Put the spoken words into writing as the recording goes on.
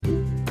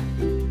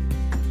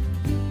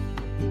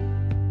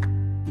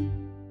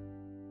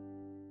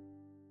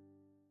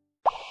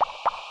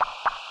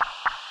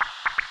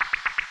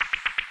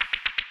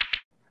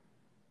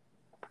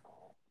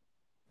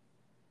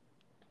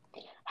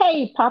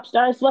Hey, pop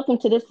stars, welcome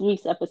to this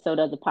week's episode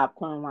of the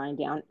Popcorn Wind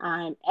Down.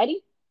 I'm Eddie.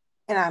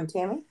 And I'm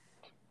Tammy.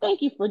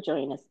 Thank you for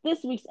joining us.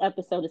 This week's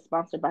episode is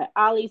sponsored by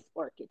Ollie's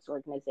Orchids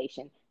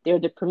Organization. They're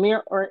the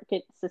premier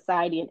orchid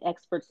society and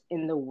experts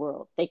in the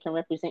world. They can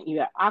represent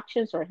you at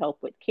auctions or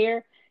help with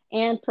care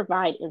and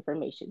provide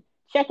information.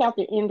 Check out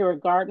their indoor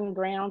garden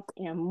grounds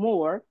and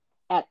more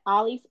at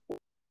Ollie's.org.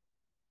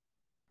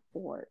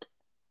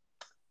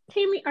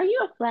 Tammy, are you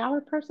a flower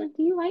person?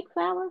 Do you like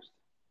flowers?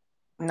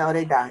 No,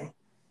 they die.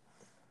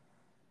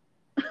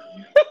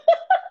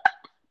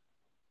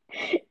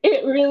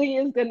 It really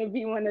is going to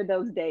be one of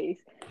those days.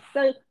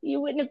 So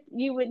you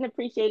wouldn't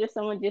appreciate if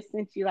someone just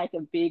sent you like a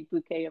big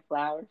bouquet of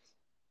flowers.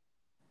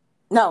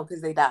 No,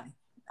 because they die.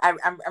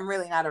 I'm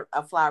really not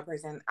a flower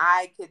person.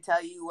 I could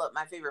tell you what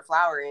my favorite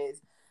flower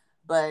is,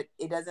 but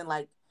it doesn't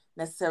like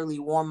necessarily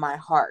warm my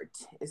heart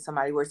if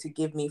somebody were to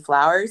give me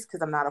flowers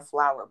because I'm not a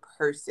flower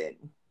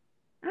person.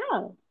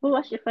 Oh, well,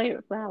 what's your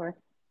favorite flower?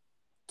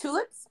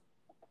 Tulips?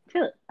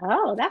 Tulip.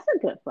 Oh, that's a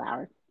good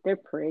flower. They're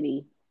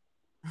pretty.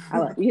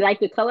 You like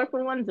the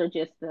colorful ones or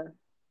just the?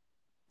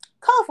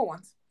 Colorful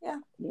ones. Yeah.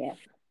 Yeah.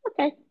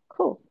 Okay.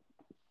 Cool.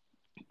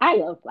 I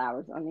love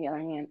flowers. On the other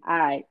hand,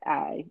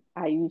 I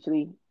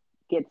usually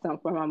get some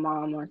for my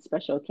mom on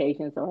special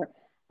occasions, or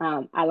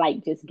I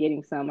like just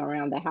getting some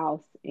around the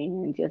house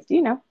and just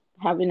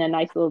having a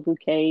nice little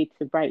bouquet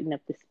to brighten up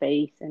the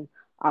space and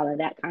all of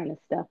that kind of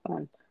stuff.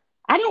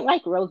 I don't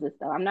like roses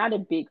though. I'm not a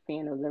big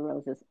fan of the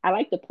roses. I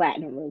like the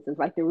platinum roses,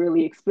 like the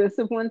really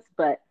expensive ones.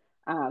 But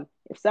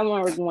if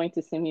someone were going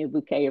to send me a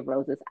bouquet of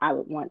roses, I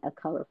would want a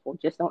colorful.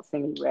 Just don't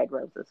send me red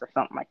roses or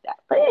something like that.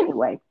 But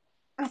anyway,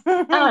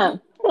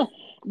 um,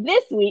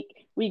 this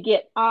week we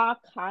get all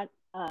caught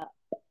up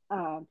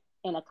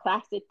in a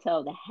classic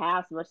tale, the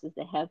haves versus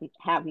the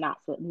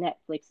have-nots, with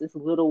Netflix's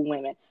Little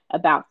Women,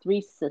 about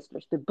three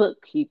sisters: the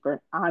bookkeeper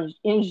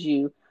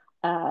Anju,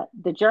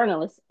 the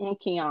journalist In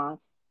Kyung,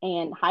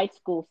 and high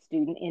school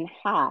student In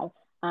Hai.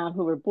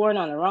 Who were born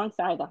on the wrong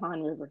side of the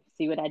Han River.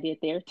 See what I did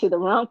there? To the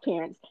wrong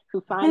parents,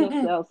 who find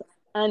themselves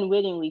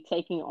unwittingly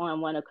taking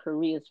on one of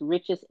Korea's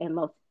richest and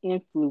most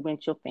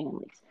influential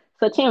families.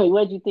 So, Tammy,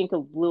 what did you think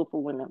of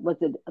Beautiful Women?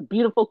 Was it a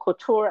beautiful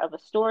couture of a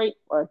story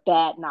or a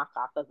bad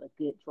knockoff of a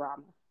good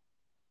drama?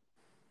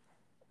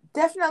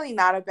 Definitely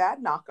not a bad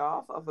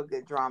knockoff of a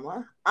good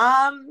drama.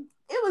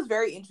 It was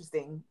very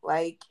interesting.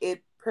 Like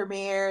it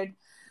premiered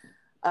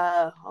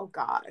oh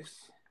gosh.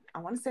 I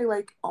want to say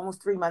like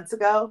almost 3 months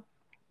ago,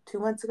 2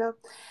 months ago.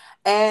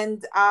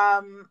 And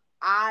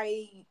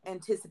I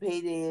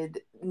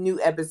anticipated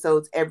new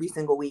episodes every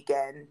single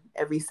weekend,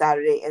 every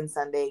Saturday and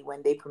Sunday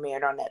when they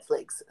premiered on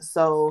Netflix.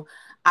 So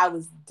I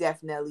was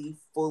definitely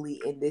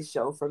fully in this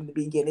show from the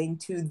beginning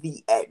to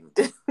the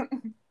end.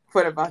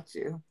 What about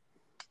you?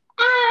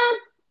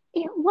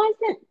 It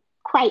wasn't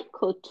quite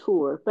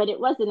couture, but it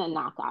wasn't a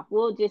knockoff.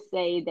 We'll just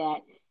say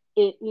that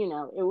it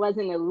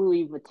wasn't a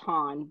Louis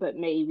Vuitton, but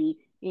maybe,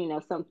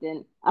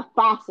 something, a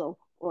fossil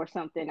or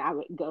something I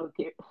would go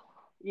get,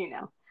 you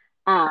know,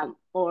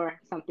 or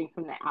something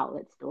from the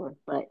outlet store.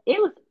 But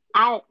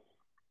I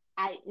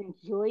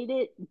enjoyed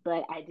it,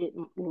 but I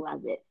didn't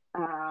love it.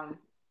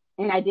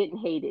 And I didn't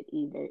hate it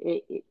either.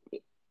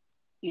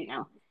 You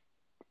know,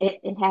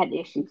 it had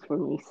issues for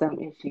me, some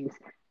issues.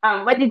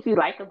 What did you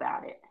like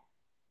about it?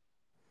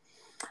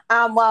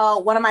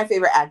 Well, one of my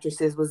favorite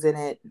actresses was in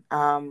it.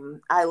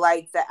 I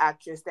like the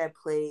actress that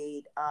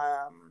played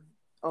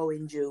Oh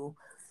Inju,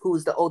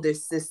 who's the older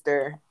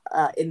sister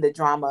in the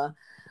drama.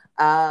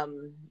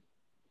 Um,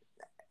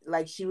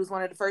 like she was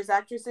one of the first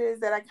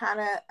actresses that I kind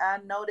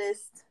of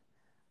noticed.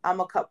 A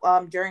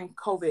couple during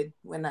COVID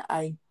when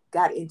I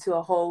got into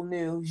a whole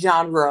new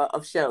genre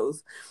of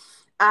shows.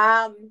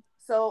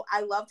 So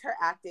I loved her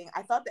acting.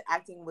 I thought the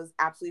acting was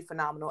absolutely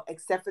phenomenal,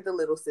 except for the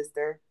little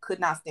sister. Could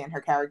not stand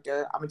her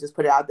character. I'm gonna just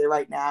put it out there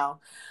right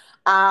now.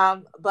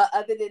 But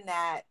other than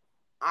that,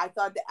 I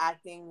thought the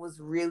acting was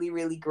really,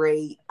 really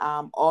great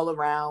all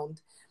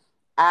around.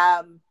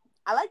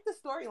 I like the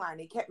storyline.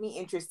 It kept me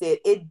interested.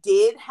 It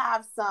did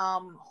have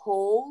some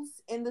holes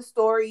in the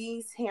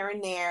stories here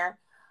and there.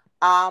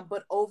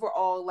 But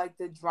overall, like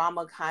the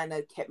drama kind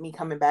of kept me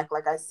coming back,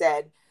 like I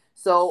said.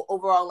 So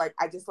overall, like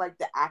I just like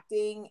the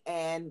acting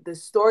and the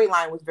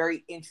storyline was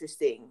very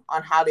interesting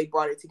on how they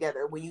brought it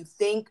together. When you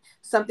think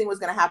something was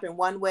gonna happen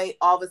one way,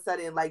 all of a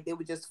sudden, like they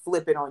would just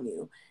flip it on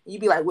you. And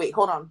you'd be like, wait,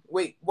 hold on,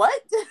 wait,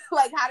 what?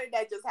 Like, how did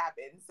that just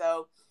happen?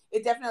 So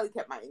it definitely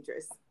kept my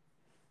interest.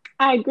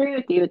 I agree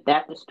with you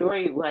that the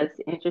story was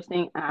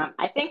interesting.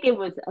 I think it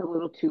was a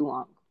little too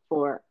long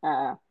for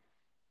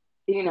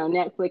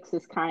Netflix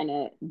is kind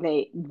of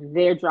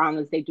their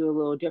dramas they do a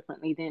little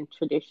differently than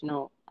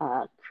traditional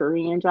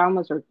Korean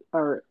dramas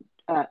or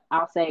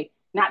I'll say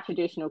not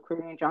traditional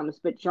Korean dramas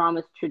but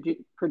dramas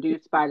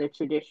produced by the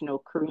traditional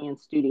Korean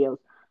studios.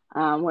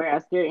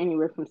 Whereas they're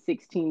anywhere from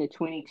 16 to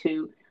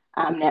 22.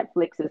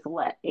 Netflix is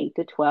what, 8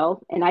 to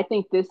 12, and I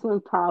think this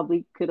one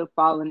probably could have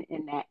fallen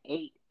in that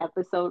 8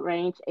 episode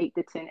range, 8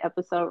 to 10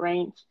 episode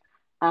range.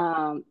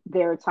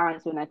 There are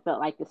times when I felt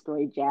like the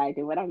story jagged,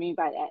 and what I mean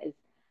by that is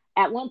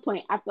At one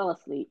point I fell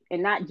asleep,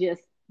 and not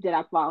just did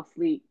I fall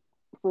asleep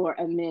for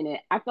a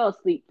minute. I fell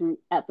asleep through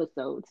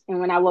episodes, and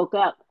when I woke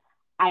up,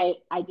 I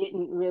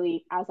didn't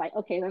really. I was like,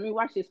 okay, let me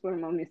watch this for a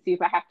moment and see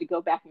if I have to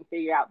go back and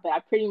figure out. But I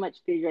pretty much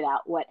figured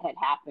out what had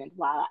happened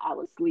while I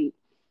was asleep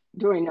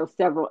during those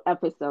several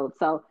episodes.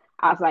 So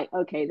I was like,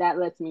 okay, that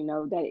lets me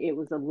know that it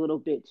was a little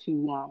bit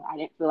too long. I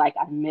didn't feel like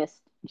I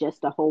missed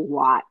just a whole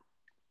lot.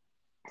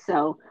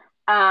 So,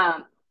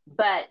 um,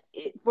 but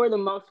for the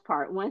most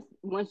part, once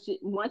it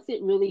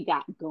really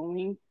got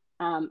going,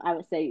 I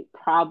would say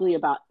probably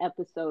about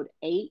episode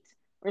 8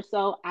 or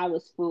so, I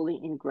was fully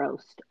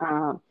engrossed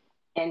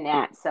in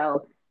that.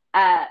 So,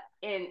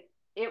 and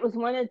it was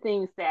one of the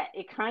things that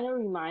it kind of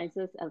reminds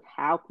us of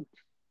how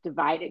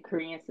divided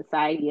Korean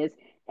society is.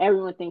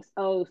 Everyone thinks,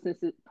 oh,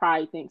 since it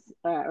probably thinks,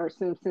 or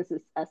assumes since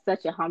it's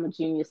such a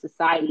homogeneous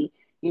society,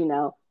 you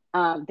know,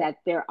 that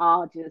they're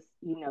all just,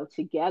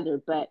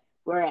 together. But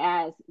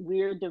whereas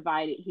we're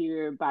divided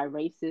here by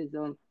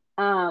racism,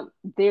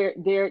 their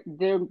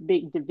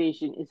big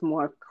division is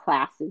more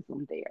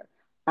classism there.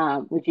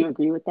 Would you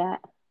agree with that?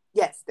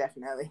 Yes,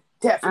 definitely.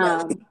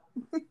 Definitely.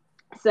 Um,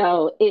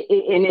 so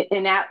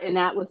and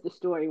that was the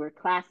story where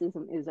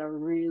classism is a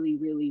really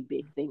really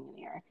big thing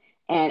in there,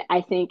 and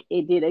I think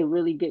it did a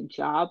really good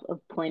job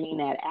of pointing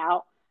that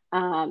out.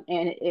 And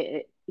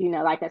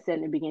like I said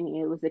in the beginning,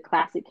 it was a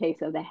classic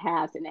case of the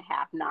haves and the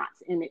have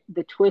nots, and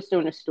the twist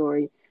on the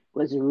story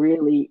was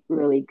really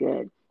really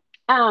good.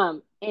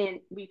 And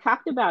we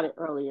talked about it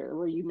earlier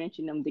where you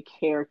mentioned them, the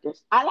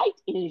characters. I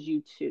liked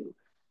Inju too.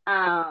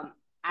 I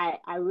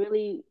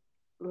really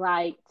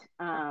liked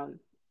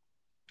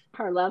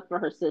her love for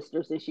her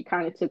sisters, and she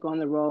kind of took on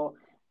the role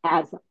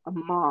as a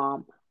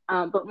mom.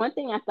 But one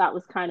thing I thought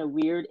was kind of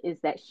weird is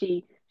that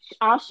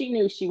all she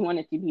knew, she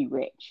wanted to be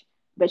rich,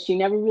 but she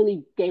never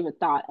really gave a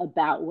thought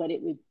about what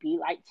it would be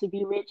like to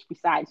be rich,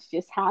 besides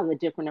just have a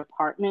different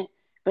apartment.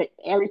 But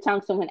every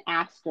time someone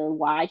asked her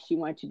why she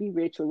wanted to be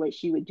rich or what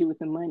she would do with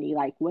the money,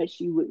 like what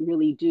she would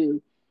really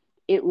do,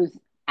 it was,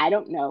 I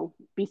don't know,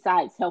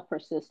 besides help her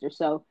sister.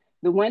 So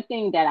the one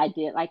thing that I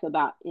did like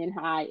about In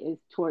High is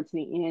towards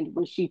the end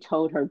where she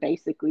told her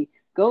basically,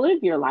 go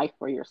live your life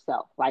for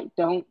yourself. Like,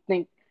 don't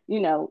think,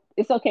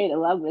 it's okay to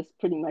love us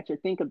pretty much or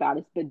think about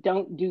us, but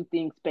don't do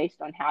things based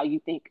on how you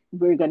think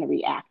we're going to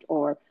react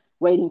or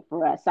waiting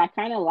for us. So I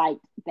kind of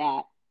liked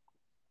that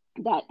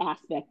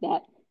aspect,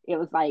 that it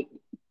was like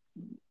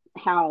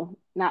how,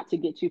 not to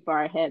get too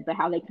far ahead, but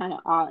how they kind of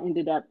all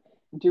ended up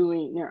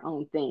doing their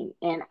own thing.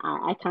 And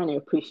I kind of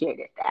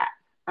appreciated that.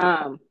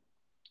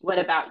 What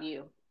about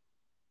you?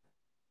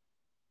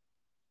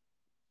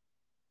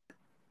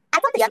 I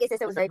thought the youngest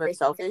sister was very, very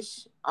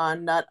selfish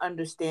on not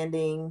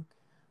understanding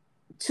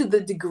to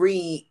the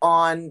degree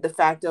on the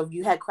fact of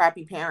you had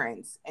crappy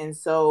parents. And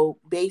so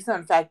based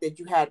on the fact that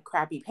you had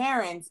crappy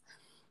parents,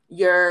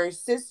 your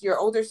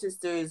older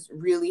sisters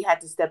really had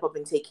to step up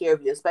and take care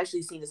of you,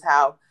 especially seeing as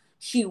how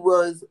she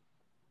was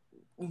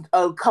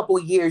a couple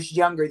years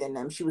younger than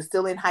them. She was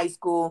still in high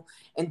school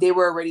and they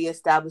were already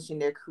establishing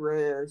their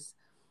careers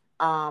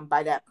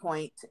by that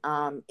point.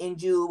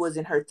 Inju was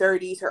in her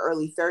 30s, her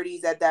early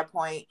 30s at that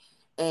point.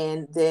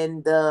 And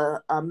then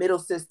the middle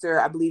sister,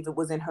 I believe it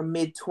was in her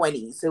mid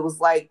 20s. It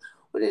was like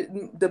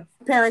the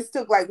parents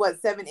took like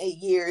what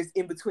 7-8 years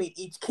in between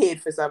each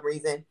kid for some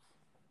reason.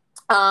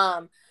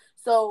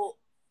 So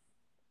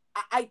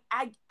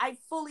I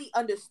fully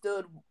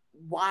understood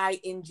why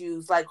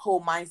Inju's like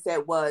whole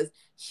mindset was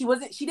she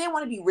didn't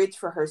want to be rich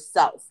for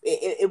herself.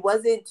 It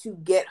wasn't to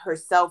get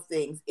herself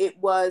things. It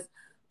was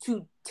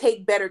to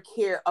take better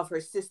care of her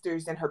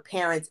sisters than her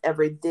parents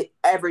ever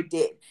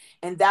did.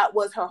 And that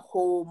was her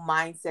whole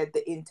mindset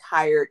the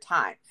entire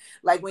time.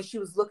 Like when she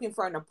was looking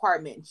for an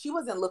apartment, she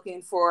wasn't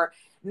looking for,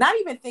 not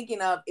even thinking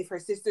of if her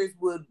sisters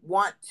would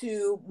want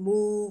to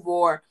move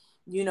or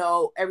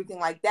everything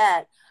like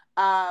that.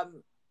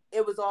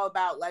 It was all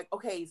about like,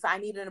 okay, so I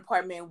need an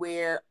apartment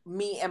where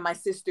me and my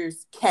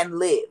sisters can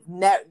live.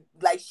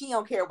 Like she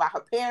don't care about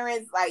her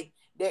parents, like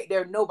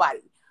they're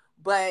nobody,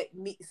 but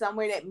me,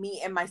 somewhere that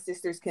me and my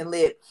sisters can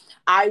live.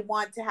 I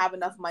want to have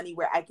enough money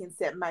where I can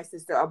send my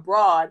sister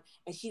abroad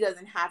and she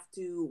doesn't have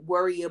to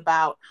worry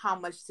about how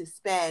much to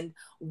spend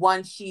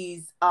once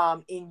she's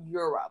in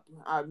Europe.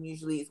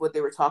 Usually is what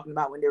they were talking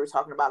about when they were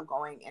talking about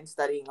going and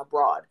studying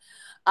abroad.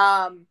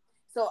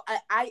 So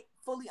I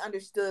fully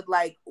understood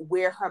like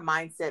where her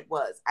mindset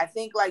was. I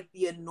think like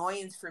the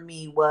annoyance for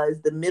me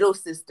was the middle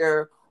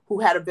sister who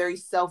had a very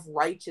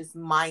self-righteous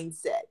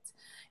mindset.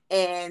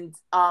 And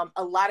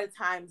a lot of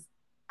times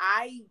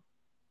I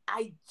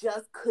I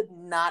just could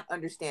not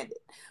understand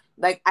it.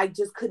 Like I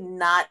just could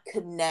not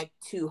connect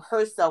to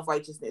her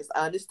self-righteousness.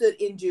 I understood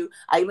Inju.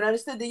 I even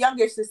understood the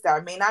younger sister.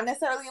 I may not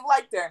necessarily have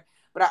liked her,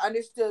 but I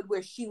understood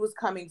where she was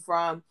coming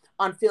from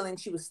on feeling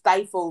she was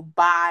stifled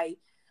by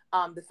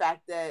the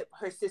fact that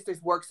her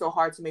sisters worked so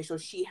hard to make sure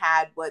she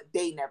had what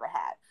they never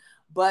had.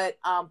 But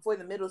for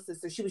the middle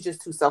sister, she was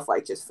just too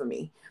self-righteous for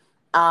me.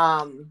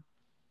 Um,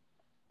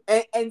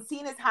 and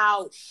seeing as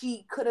how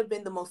she could have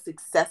been the most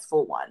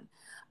successful one.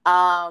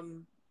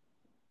 Um,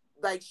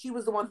 like she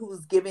was the one who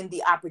was given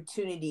the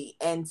opportunity,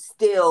 and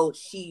still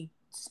she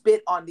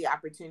spit on the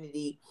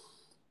opportunity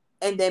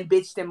and then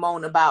bitched and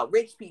moaned about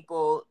rich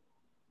people.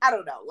 I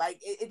don't know. Like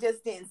it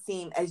just didn't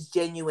seem as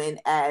genuine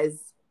as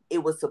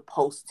it was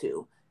supposed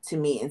to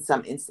me in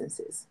some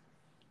instances.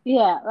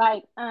 Yeah,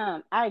 like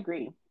I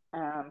agree.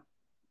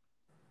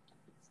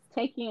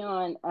 Taking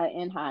on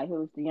In High, who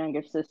was the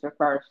younger sister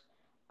first.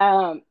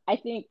 I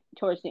think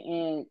towards the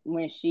end,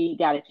 when she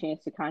got a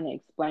chance to kind of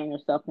explain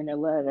herself in the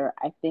letter,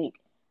 I think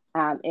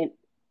it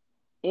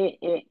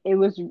it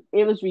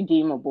was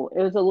redeemable.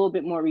 It was a little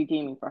bit more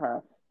redeeming for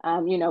her.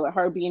 You know, with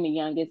her being the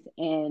youngest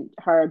and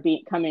her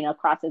being coming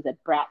across as a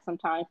brat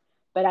sometimes.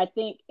 But I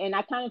think, and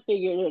I kind of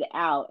figured it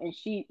out, and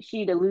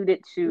she'd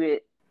alluded to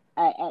it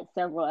at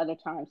several other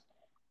times.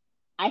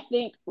 I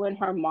think when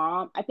her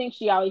mom, I think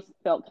she always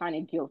felt kind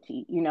of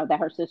guilty, you know, that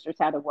her sisters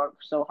had to work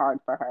so hard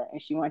for her, and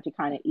she wanted to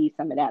kind of ease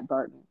some of that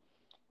burden.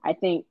 I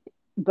think,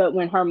 but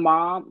when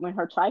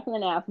her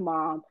trifling ass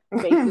mom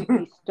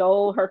basically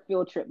stole her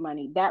field trip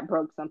money, that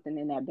broke something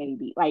in that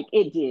baby. Like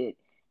it did.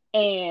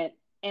 And,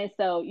 and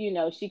so, you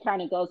know, she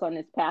kind of goes on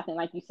this path. And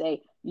like you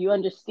say, you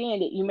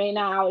understand it. You may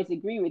not always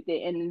agree with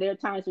it. And there are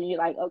times when you're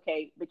like,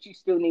 okay, but you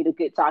still need a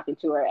good talking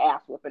to her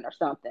ass whooping or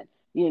something,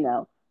 you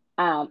know.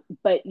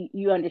 But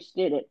you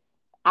understood it.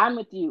 I'm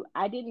with you.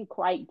 I didn't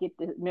quite get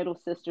the middle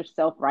sister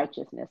self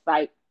righteousness.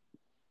 Like,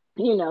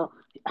 you know,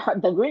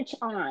 the rich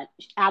aunt,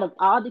 out of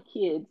all the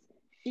kids,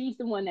 she's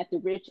the one that the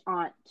rich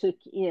aunt took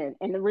in,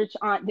 and the rich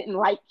aunt didn't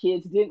like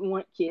kids, didn't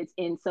want kids,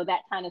 and so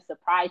that kind of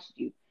surprised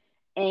you.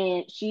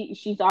 And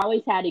she's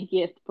always had a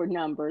gift for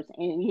numbers,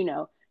 and you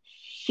know,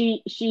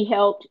 she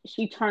helped.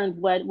 She turned,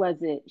 what was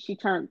it? She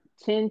turned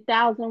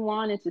 10,000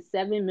 won into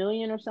 7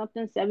 million or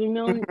something, 7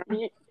 million.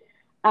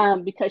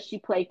 Because she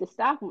played the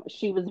stock.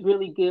 She was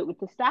really good with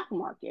the stock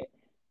market.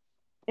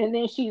 And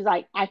then she's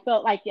like, I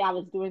felt like I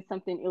was doing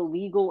something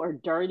illegal or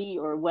dirty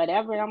or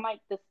whatever. And I'm like,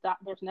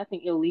 there's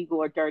nothing illegal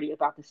or dirty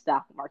about the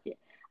stock market.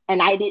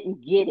 And I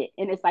didn't get it.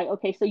 And it's like,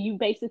 okay, so you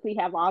basically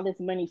have all this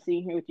money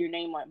sitting here with your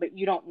name on it, but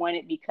you don't want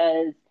it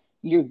because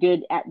you're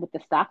good at with the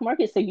stock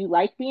market. So you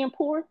like being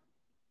poor?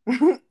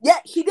 Yeah,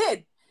 she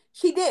did.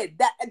 She did.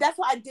 That's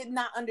what I did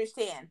not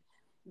understand.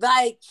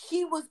 Like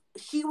she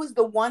was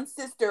the one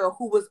sister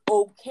who was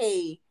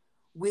okay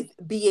with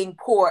being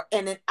poor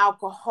and an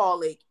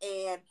alcoholic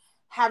and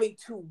having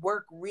to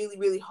work really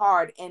really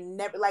hard and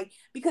never, like,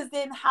 because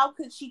then how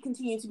could she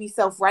continue to be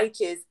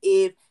self-righteous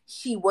if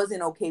she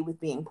wasn't okay with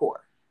being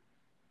poor?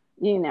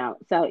 You know,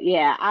 so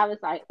yeah, I was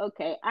like,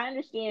 okay, I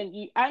understand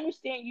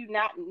you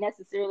not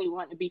necessarily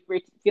wanting to be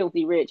rich,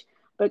 filthy rich,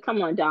 but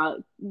come on,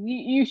 dog,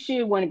 you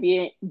should want to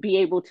be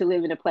able to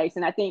live in a place.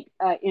 And I think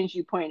as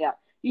you pointed out,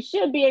 you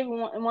should be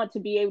able want to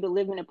be able to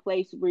live in a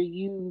place where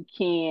you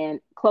can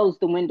close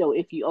the window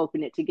if you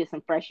open it to get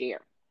some fresh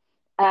air,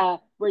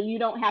 where you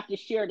don't have to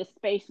share the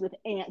space with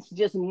ants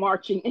just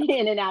marching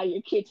in and out of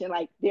your kitchen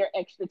like they're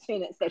extra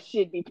tenants that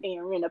should be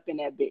paying rent up in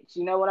that bitch.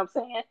 You know what I'm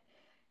saying?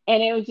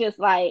 And it was just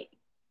like,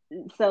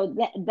 so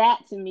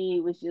that to me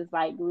was just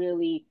like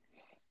really,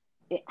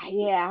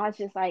 yeah, I was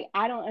just like,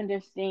 I don't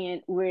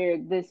understand where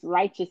this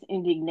righteous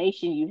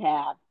indignation you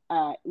have,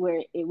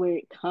 where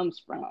it comes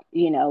from,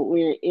 you know,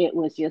 where it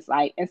was just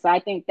like. And so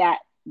I think that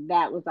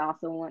was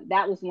also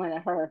one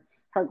of her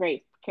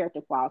great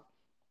character flaws.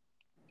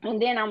 And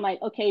then I'm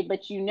like, okay,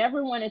 but you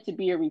never wanted to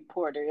be a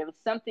reporter. It was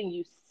something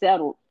you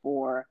settled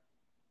for,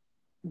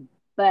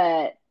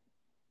 but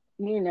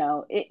you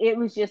know, it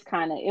was just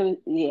kind of, it was,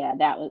 yeah,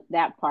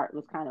 that part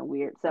was kind of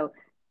weird. So,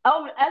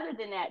 other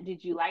than that,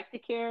 did you like the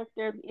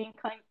character in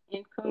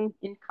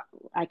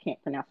I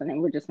can't pronounce the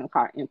name. We're just gonna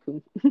call it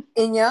Inkun.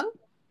 In Young,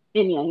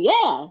 Inyan,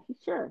 yeah,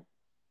 sure.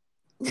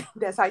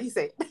 that's how you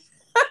say it.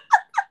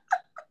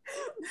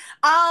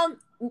 Um,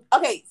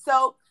 okay,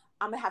 so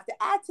I'm gonna have to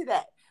add to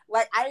that.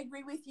 Like, I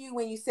agree with you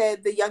when you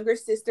said the younger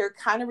sister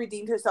kind of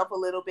redeemed herself a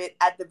little bit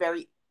at the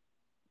very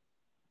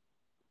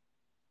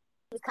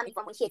was coming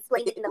from when she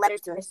explained it in the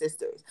letters to her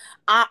sisters.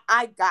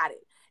 I got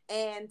it.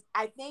 And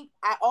I think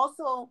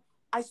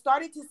I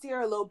started to see her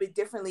a little bit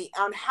differently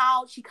on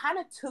how she kind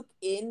of took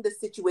in the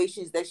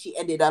situations that she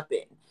ended up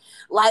in.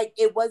 Like,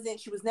 it wasn't,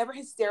 she was never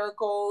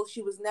hysterical.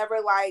 She was never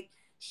like,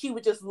 she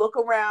would just look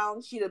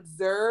around, she'd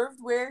observe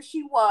where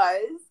she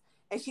was,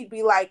 and she'd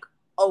be like,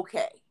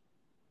 okay.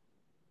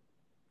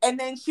 And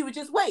then she would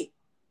just wait.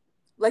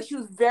 Like, she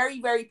was very,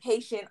 very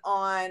patient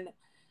on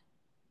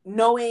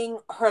knowing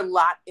her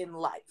lot in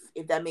life,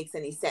 if that makes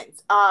any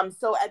sense.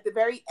 So at the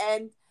very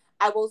end,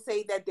 I will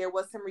say that there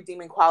was some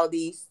redeeming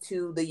qualities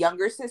to the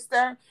younger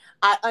sister.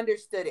 I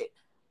understood it.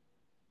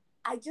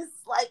 I just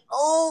like,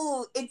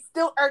 oh, it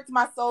still irked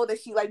my soul that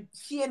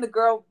she and the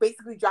girl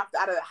basically dropped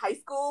out of high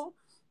school.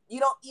 You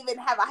don't even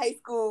have a high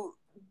school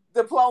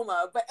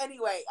diploma. But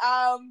anyway,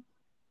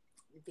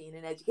 being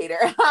an educator.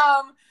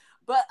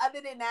 But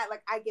other than that,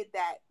 like, I get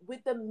that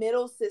with the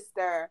middle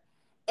sister,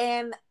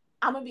 and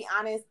I'm gonna be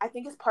honest, I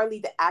think it's partly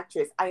the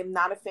actress. I am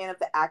not a fan of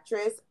the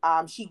actress.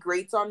 She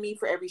grates on me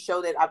for every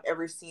show that I've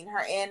ever seen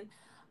her in.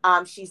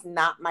 She's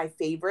not my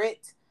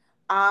favorite.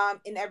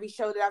 in every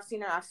show that I've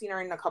seen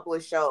her in a couple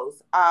of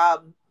shows.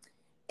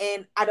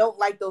 And I don't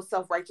like those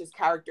self-righteous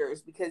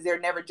characters because they're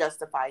never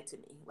justified to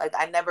me. Like,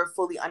 I never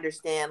fully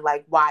understand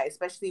like why,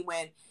 especially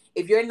when,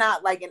 if you're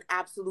not like an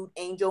absolute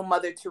angel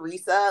Mother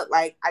Teresa,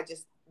 like I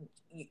just,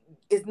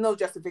 it's no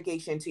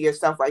justification to your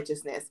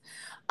self-righteousness.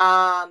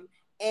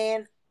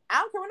 And I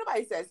don't care what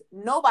nobody says,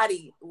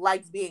 nobody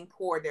likes being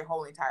poor their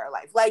whole entire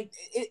life. Like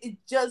it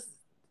just,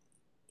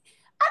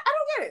 I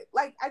don't get it.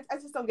 Like I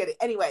just don't get it.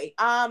 Anyway,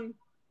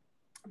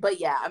 but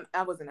yeah,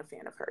 I wasn't a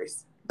fan of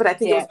hers. But I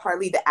think it was Yeah.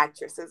 partly the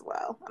actress as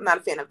well. I'm not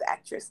a fan of the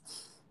actress.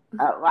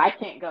 Well, I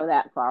can't go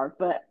that far,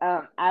 but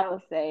I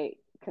will say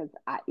because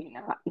I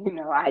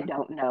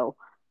don't know,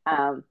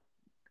 um,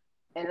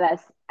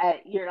 unless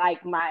you're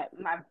like my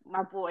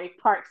boy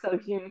Park So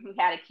Joon, who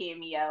had a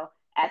cameo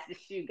as the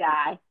shoe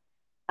guy.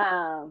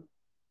 Um,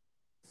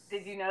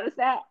 did you notice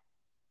that?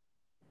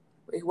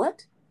 Wait,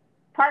 what?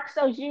 Park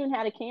So Joon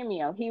had a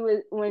cameo. He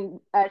was when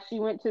she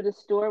went to the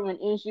store when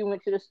Inju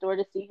went to the store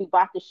to see who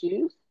bought the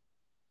shoes.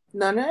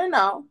 No, no, no,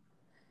 no.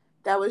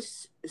 That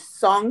was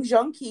Song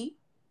Joong Ki,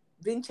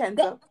 That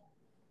Vincenzo.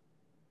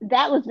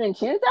 that was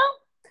Vincenzo.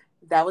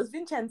 That was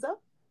Vincenzo.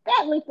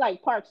 That looked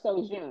like Park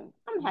So Joon.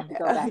 I'm gonna have to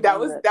go back That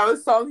and was look.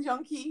 Song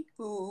Joong Ki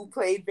who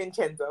played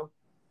Vincenzo.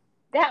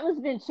 That was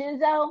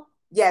Vincenzo.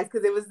 Yes,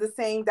 because it was the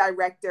same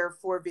director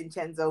for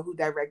Vincenzo who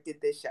directed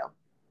this show.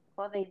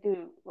 Well, they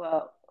do.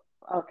 Well,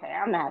 okay,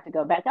 I'm gonna have to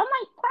go back. I'm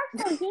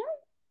like Park So Joon.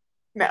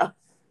 No.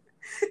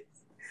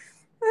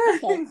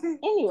 Okay.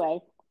 Anyway,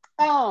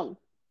 um,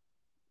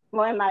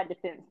 well, in my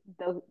defense,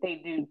 those they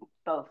do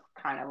both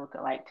kind of look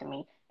alike to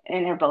me,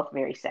 and they're both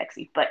very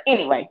sexy. But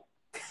anyway,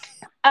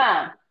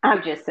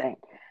 I'm just saying.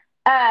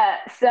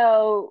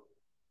 So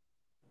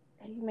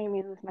you made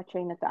me lose my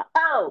train of thought.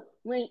 Oh,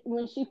 when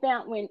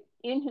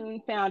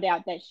Inhoon found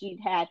out that she'd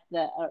had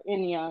the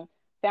Inyoung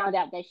found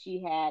out that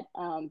she had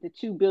the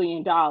 $2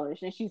 billion,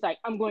 and she's like,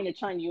 "I'm going to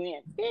turn you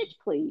in, bitch,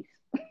 please."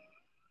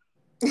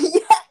 Yeah.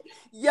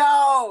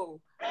 Yo,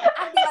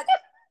 I'd be like,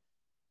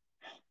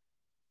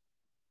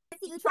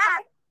 you try.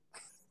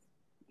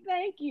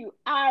 Thank you.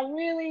 I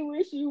really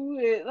wish you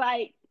would.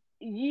 Like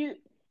you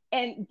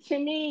and to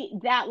me,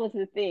 that was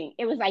the thing.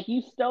 It was like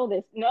you stole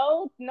this.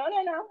 No, no,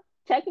 no, no.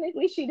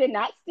 Technically she did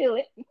not steal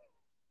it. It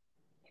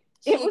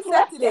She was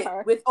left accepted to it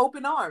her. with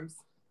open arms.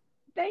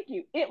 Thank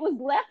you. It was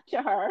left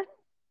to her,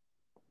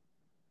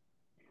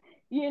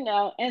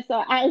 and so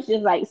I was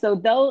just like, so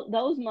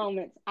those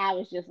moments I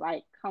was just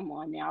like, come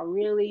on now,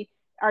 really?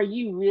 Are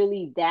you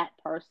really that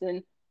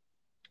person?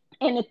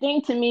 And the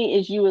thing to me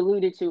is you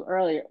alluded to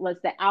earlier was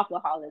the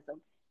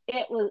alcoholism.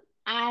 It was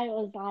I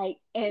was like,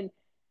 and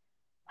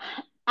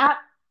I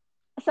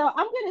so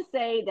I'm gonna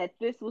say that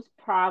this was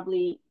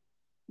probably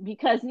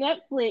because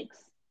Netflix,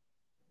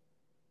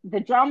 the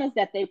dramas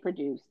that they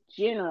produce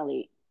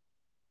generally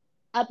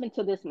up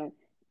until this one,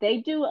 they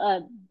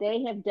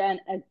have done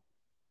a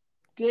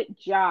good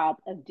job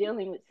of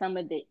dealing with some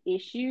of the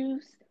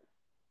issues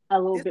a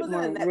little This bit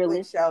wasn't a more Netflix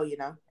realistic. show, you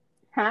know.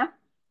 Huh?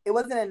 It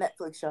wasn't a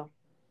Netflix show.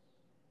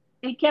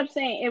 It kept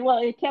saying it. Well,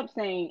 it kept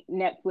saying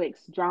Netflix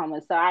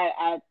drama. So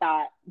I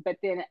thought, but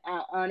then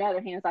on the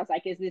other hand, I was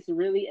like, is this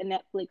really a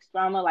Netflix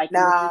drama? Like,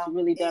 was this No,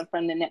 really done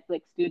from the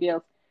Netflix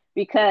studios?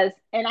 Because,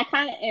 and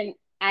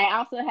I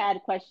also had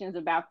questions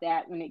about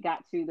that when it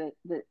got to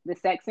the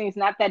sex scenes.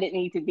 Not that it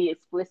needed to be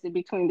explicit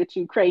between the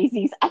two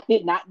crazies. I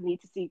did not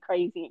need to see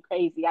crazy and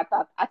crazy. I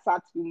thought I saw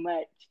too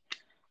much,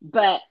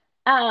 but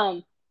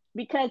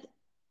because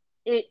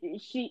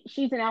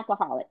she's an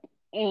alcoholic,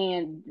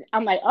 and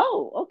I'm like,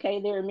 oh,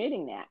 okay, they're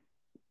admitting that.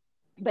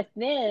 But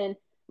then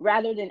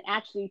rather than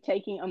actually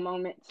taking a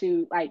moment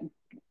to like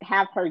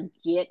have her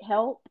get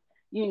help,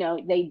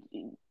 they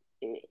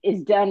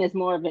is done as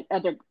more of an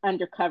other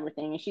undercover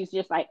thing, and she's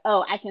just like,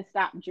 oh, I can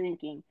stop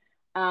drinking.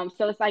 So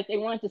it's like they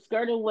wanted to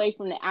skirt away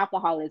from the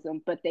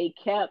alcoholism, but they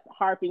kept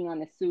harping on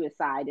the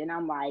suicide, and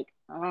I'm like,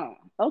 oh,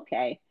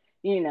 okay,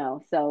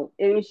 So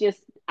it was just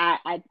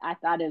I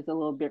thought it was a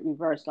little bit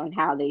reversed on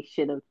how they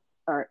should have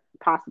or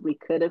possibly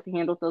could have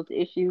handled those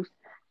issues.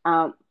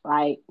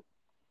 Like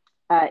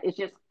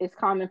it's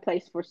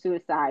commonplace for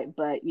suicide,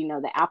 but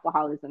the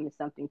alcoholism is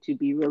something to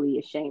be really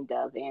ashamed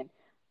of, and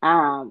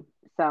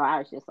so I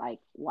was just like,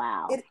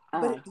 wow,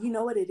 but you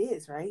know what it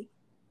is, right?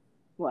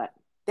 what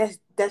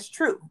That's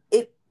true.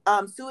 It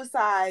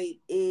suicide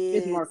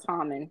is more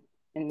common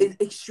is in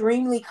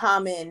extremely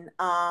common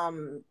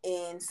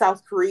in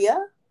South Korea,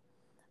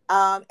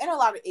 and a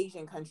lot of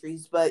Asian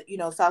countries. But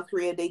South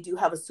Korea, they do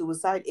have a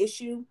suicide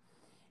issue.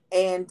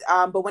 And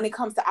but when it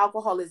comes to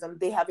alcoholism,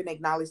 they haven't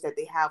acknowledged that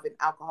they have an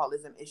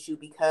alcoholism issue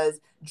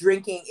because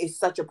drinking is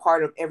such a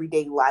part of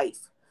everyday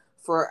life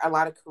for a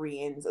lot of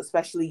Koreans,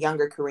 especially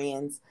younger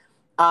Koreans.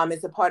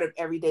 It's a part of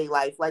everyday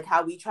life, like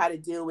how we try to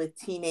deal with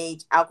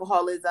teenage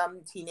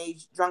alcoholism,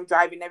 teenage drunk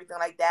driving, everything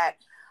like that.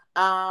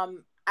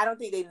 I don't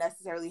think they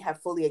necessarily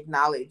have fully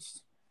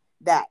acknowledged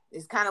that.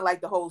 It's kind of like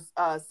the whole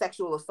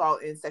sexual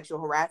assault and sexual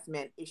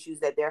harassment issues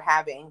that they're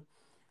having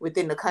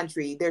within the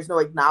country. There's no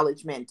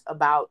acknowledgement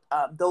about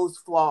those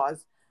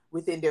flaws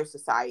within their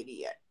society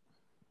yet.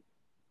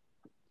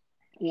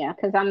 Yeah,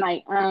 because I'm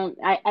like,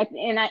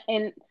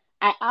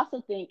 I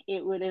also think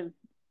it would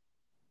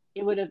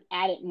have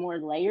added more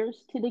layers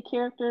to the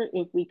character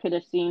if we could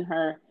have seen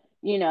her.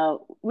 You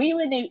know, we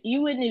wouldn't have,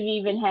 you wouldn't have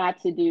even had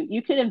to do.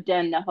 You could have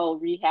done the whole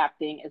rehab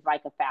thing as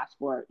like a fast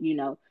forward. You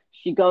know,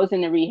 she goes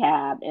into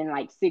rehab and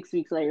like 6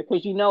 weeks later,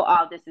 because you know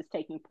all this is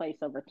taking place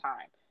over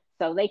time.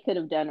 So they could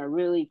have done a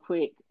really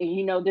quick, and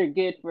you know they're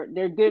good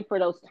for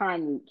those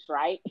time loops,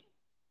 right?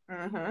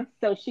 Mm-hmm.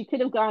 So she could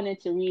have gone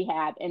into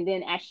rehab, and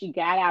then as she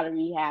got out of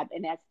rehab,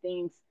 and as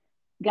things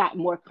got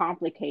more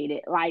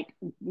complicated, like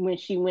when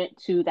she went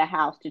to the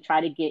house to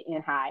try to get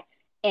in high,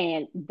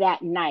 and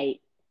that night,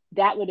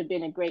 that would have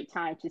been a great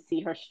time to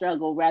see her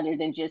struggle rather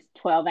than just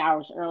 12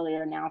 hours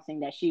earlier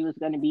announcing that she was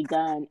going to be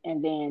done.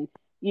 And then,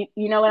 you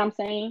know what I'm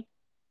saying?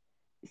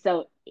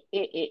 So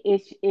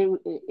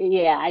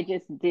yeah, I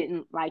just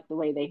didn't like the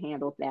way they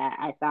handled that.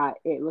 I thought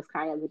it was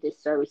kind of a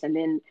disservice. And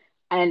then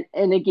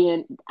and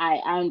again, I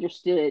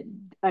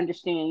understand,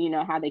 you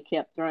know, how they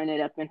kept throwing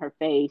it up in her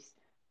face,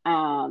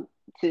 to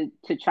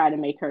try to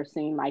make her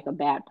seem like a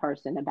bad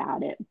person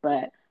about it.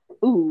 But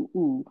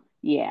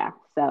yeah.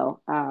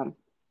 So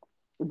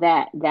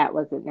that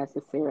wasn't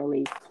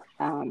necessarily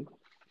um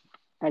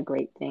a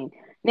great thing.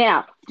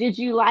 Now, did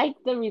you like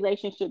the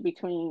relationship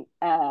between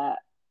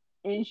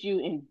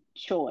Inju and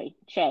Che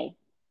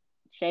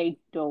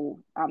Do?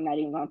 I'm not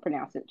even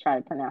gonna try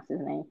to pronounce his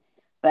name,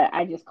 but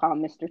I just call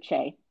him Mr.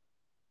 Che.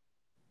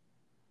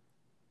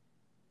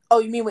 Oh,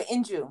 you mean with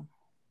Inju?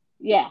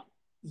 Yeah,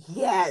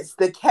 Yes,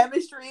 the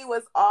chemistry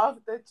was off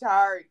the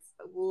charts.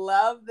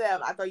 Love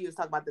them. I thought you was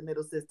talking about the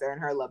middle sister and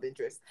her love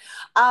interest.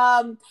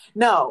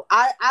 No,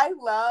 I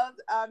loved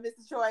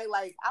Mr. Choi.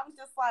 Like I was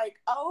just like,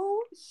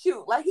 oh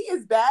shoot, like he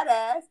is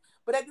badass.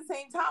 But at the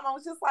same time, I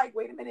was just like,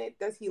 wait a minute,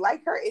 does he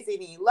like her? Is he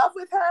in love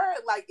with her?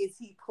 Like, is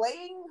he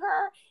playing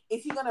her?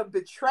 Is he gonna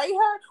betray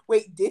her?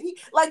 Wait, did he?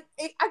 Like,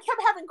 I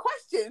kept having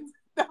questions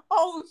the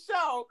whole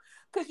show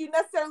because you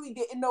necessarily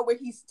didn't know where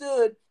he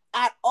stood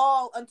at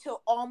all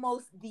until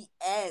almost the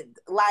end.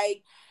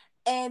 Like,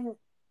 and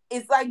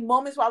it's like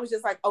moments where I was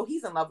just like, oh,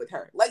 he's in love with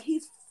her. Like,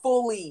 he's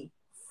fully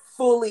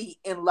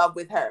in love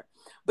with her.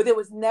 But there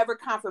was never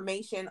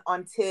confirmation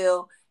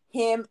until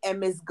him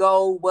and Miss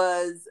Go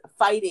was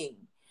fighting.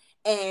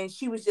 And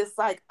she was just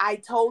like, I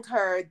told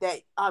her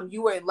that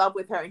you were in love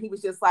with her. And he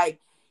was just like,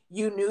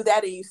 you knew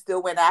that and you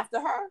still went after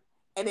her.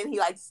 And then he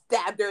like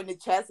stabbed her in the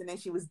chest and then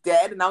she was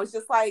dead. And I was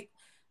just like,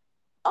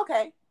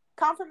 okay,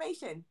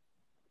 confirmation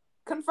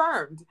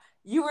confirmed.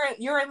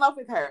 You're in love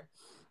with her.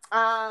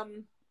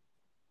 Um,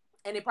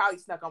 and it probably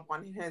snuck up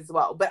on him as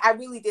well. But I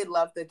really did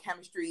love the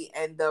chemistry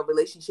and the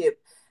relationship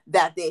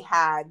that they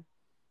had,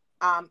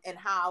 and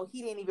how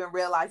he didn't even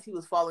realize he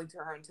was falling to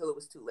her until it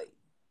was too late.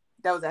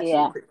 That was actually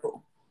yeah. pretty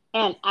cool.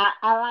 And I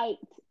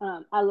liked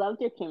I loved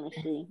their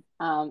chemistry.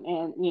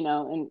 And you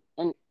know,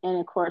 and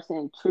of course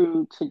in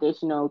true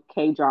traditional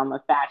K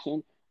drama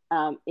fashion,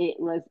 it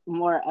was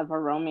more of a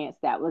romance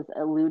that was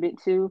alluded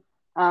to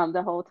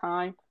the whole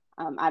time.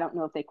 I don't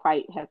know if they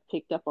quite have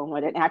picked up on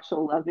what an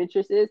actual love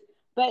interest is,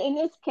 but in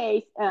this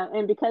case,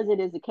 and because it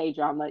is a K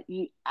drama,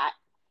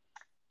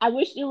 I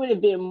wish there would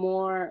have been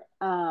more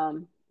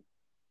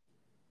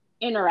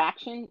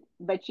interaction,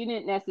 but you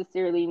didn't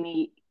necessarily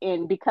need.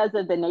 And because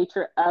of the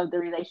nature of the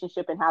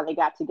relationship and how they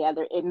got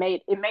together, it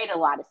made a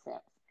lot of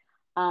sense.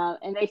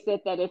 And they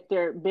said that if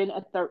there had been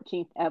a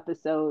 13th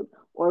episode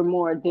or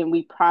more, then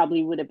we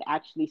probably would have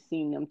actually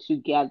seen them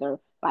together,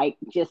 like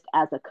just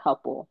as a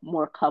couple,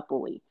 more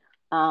coupley.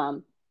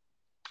 Um,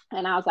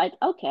 and I was like,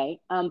 okay,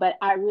 but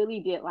I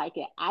really did like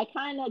it. I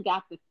kind of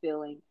got the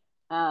feeling,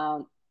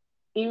 um,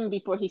 even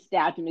before he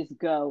stabbed Miss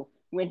Go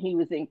when he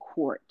was in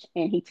court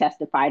and he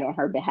testified on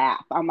her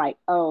behalf. I'm like,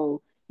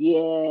 oh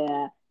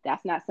yeah,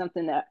 that's not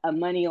something that a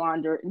money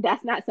launderer.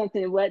 That's not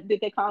something. What did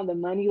they call him? The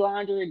money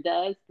launderer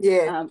does.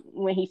 Yeah,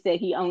 When he said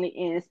he only,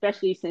 and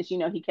especially since you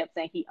know he kept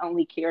saying he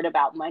only cared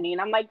about money,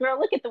 and I'm like, girl,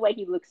 look at the way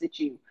he looks at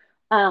you.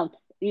 Um,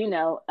 you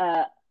know,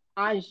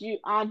 Anju,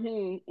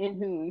 Anhun,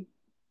 Inhun,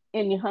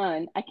 in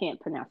Hun, I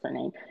can't pronounce her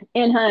name.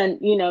 In Hun,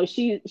 you know,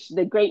 she's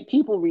the great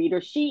people reader.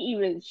 She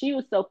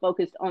was so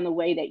focused on the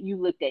way that you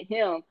looked at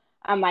him.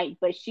 I'm like,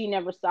 but she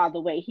never saw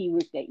the way he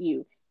looked at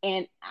you.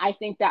 And I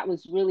think that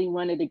was really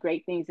one of the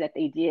great things that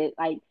they did.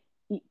 Like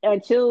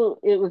until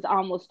it was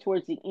almost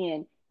towards the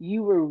end,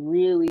 you were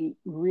really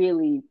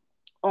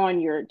on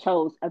your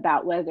toes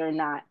about whether or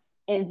not.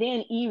 And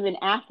then even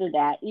after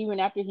that, even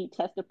after he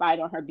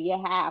testified on her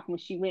behalf, when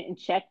she went and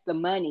checked the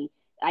money,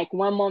 like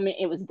one moment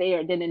it was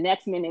there, then the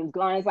next minute it was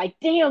gone. It's like,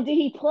 damn, did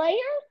he play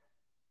her?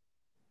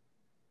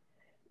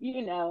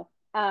 You know.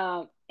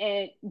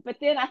 And but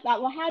then I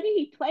thought, well, how did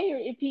he play her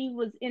if he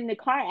was in the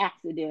car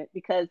accident?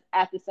 Because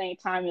at the same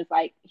time, it's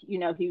like, you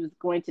know, he was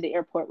going to the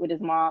airport with his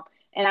mom,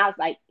 and I was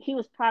like, he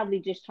was probably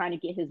just trying to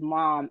get his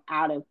mom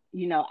out of,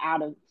 you know,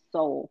 out of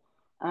Seoul,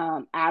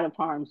 out of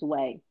harm's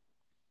way,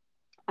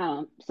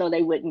 so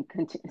they wouldn't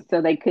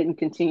so they couldn't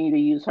continue to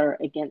use her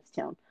against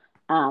him.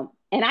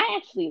 And I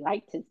actually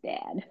liked his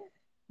dad.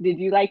 Did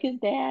you like his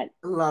dad?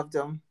 loved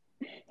him.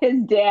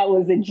 His dad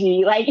was a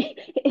G. Like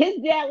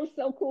his dad was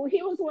so cool.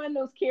 He was one of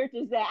those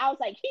characters that I was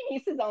like, he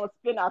needs his own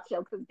spin-off show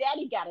because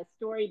Daddy got a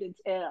story to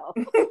tell.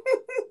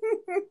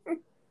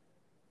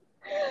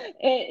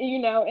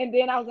 And and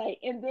then I was like,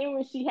 and then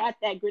when she had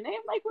that grenade,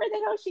 I'm like, where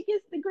the hell she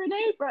gets the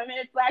grenade from? And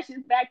it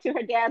flashes back to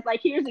her dad's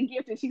like, here's a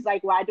gift, and she's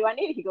like, why do I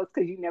need it? He goes,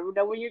 because you never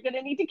know when you're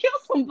gonna need to kill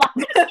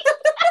somebody.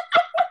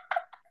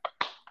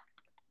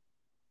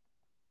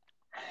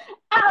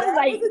 I was Dad was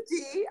like, a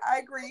G. I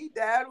agree.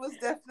 Dad was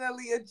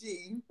definitely a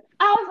G.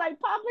 I was like,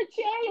 Papa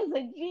Che is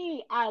a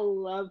G. I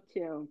loved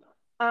him.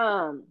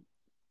 Um,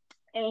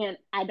 and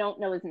I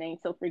don't know his name,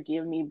 so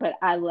forgive me, but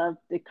I loved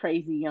the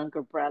crazy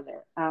younger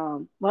brother.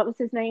 What was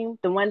his name?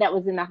 The one that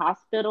was in the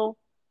hospital,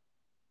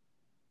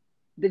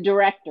 the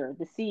director,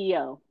 the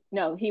CEO.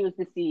 No, he was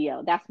the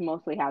CEO. That's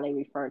mostly how they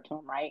refer to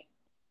him, right?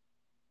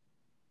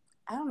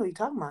 I don't know what you're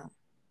talking about.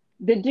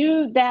 The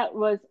dude that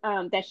was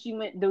that she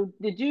went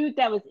the dude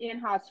that was in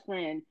house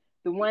friend,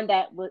 the one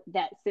that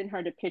sent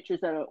her the pictures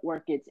of the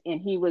orchids,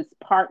 and he was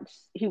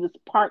Parks'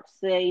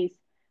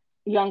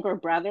 younger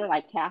brother,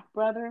 like half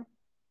brother.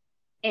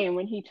 And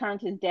when he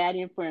turned his dad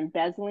in for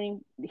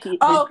embezzling, the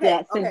Oh, okay,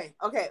 dad sent okay,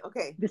 okay,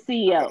 okay, the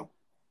okay, CEO,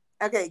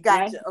 okay. right?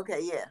 Gotcha. Okay,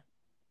 yeah.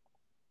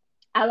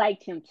 I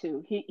liked him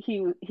too.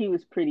 He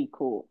was pretty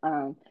cool.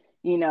 And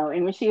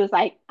when she was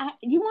like,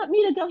 "You want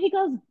me to go?"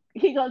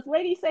 He goes, "What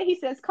did he say?" He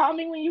says, "Call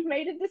me when you've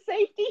made it to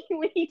safety."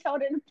 When he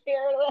told her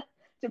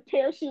to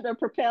parachute or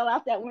propel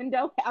out that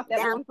window, out that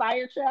Yeah. little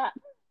fire trap.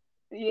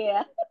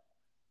 Yeah,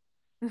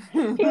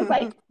 he was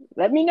like,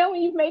 "Let me know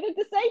when you've made it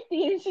to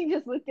safety." And she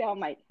just looked down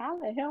like, "How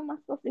the hell am I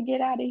supposed to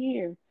get out of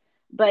here?"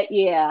 But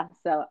yeah,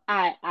 so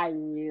I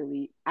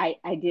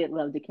did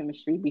love the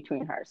chemistry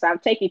between her. So I'm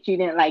taking it you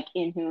didn't like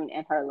Inhoon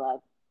and her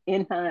love.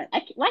 Inhunt.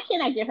 Why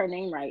can't I get her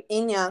name right?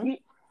 In Young. You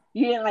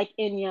you didn't like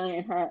Inyoung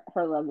and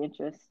her love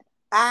interest.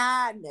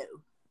 I know.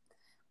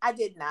 I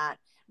did not,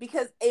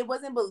 because it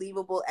wasn't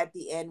believable at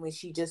the end when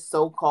she just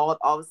so called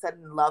all of a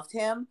sudden loved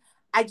him.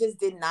 I just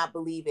did not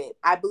believe it.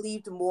 I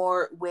believed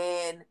more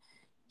when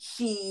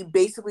she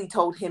basically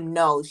told him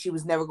no, she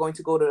was never going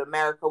to go to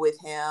America with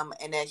him,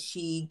 and that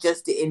she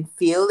just didn't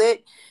feel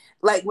it.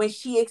 Like when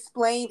she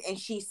explained and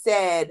she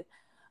said,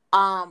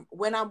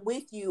 when I'm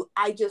with you,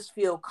 I just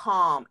feel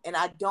calm and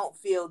I don't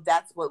feel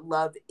that's what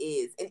love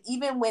is. And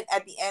even when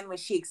at the end when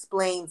she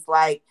explains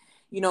like,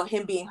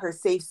 him being her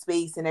safe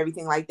space and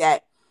everything like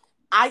that,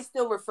 I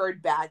still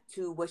referred back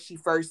to what she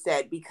first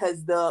said,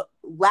 because the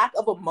lack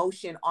of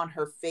emotion on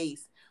her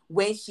face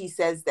when she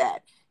says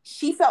that,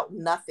 she felt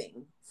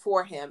nothing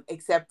for him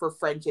except for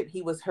friendship.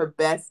 He was her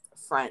best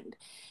friend.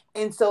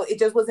 And so it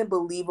just wasn't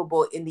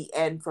believable in the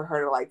end for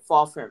her to like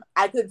fall for him.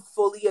 I could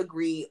fully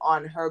agree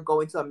on her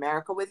going to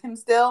America with him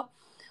still.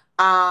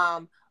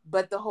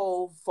 But the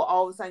whole for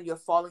all of a sudden you're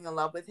falling in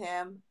love with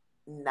him,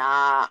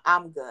 nah,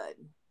 I'm good.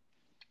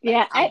 Like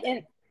Yeah, I'm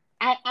good.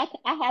 I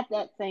had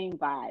that same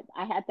vibe.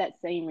 I had that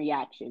same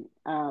reaction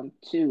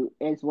too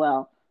as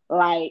well.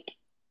 Like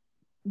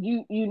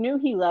you knew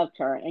he loved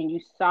her and you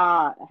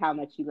saw how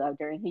much he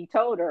loved her and he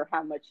told her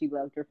how much he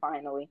loved her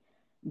finally.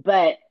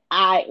 But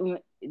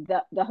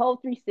the whole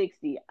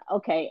 360,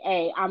 okay,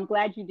 hey, I'm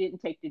glad you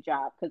didn't take the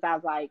job, because I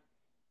was like,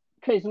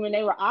 because when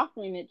they were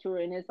offering it to her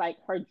and it's like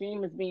her dream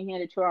was being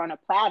handed to her on a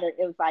platter,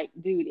 it was like,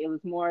 dude, it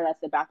was more or less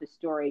about the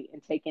story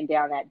and taking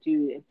down that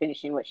dude and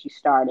finishing what she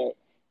started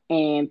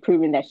and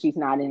proving that she's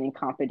not an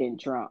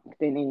incompetent drunk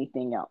than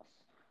anything else.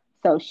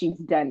 So she's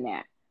done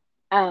that.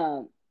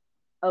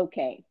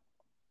 Okay,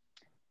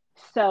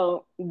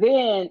 so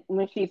then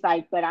when she's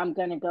like, but I'm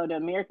going to go to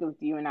America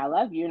with you and I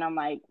love you. And I'm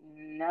like,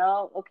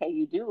 no, okay,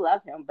 you do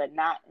love him, but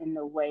not in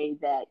the way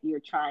that you're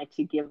trying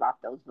to give off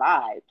those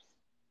vibes.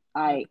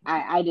 I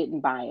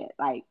didn't buy it.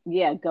 Like,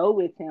 yeah, go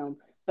with him.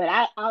 But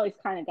I always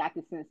kind of got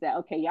the sense that,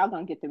 okay, y'all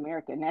going to get to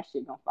America and that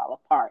shit going to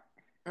fall apart.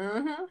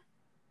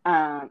 Mm-hmm.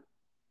 Um,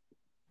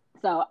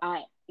 so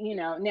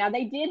now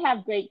they did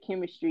have great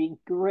chemistry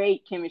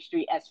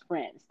as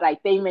friends.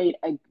 Like they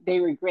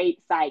were great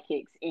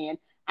sidekicks, and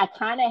I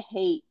kind of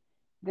hate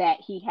that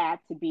he had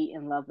to be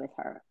in love with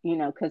her.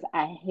 Because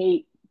I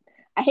hate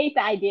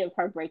the idea of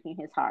her breaking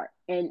his heart,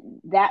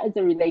 and that is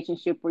a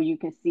relationship where you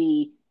can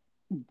see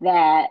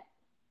that.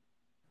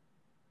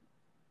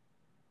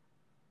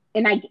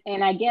 And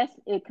I guess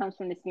it comes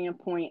from the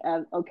standpoint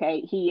of,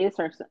 okay, he is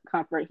her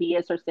comfort, he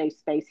is her safe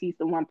space, he's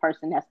the one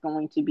person that's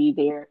going to be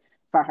there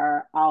for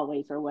her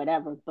always or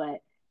whatever.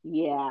 But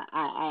yeah,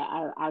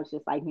 I was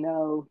just like,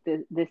 no,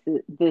 this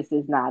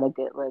is not a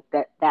good look.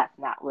 That's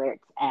not where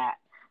it's at.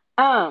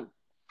 Um,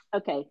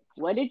 okay,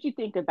 what did you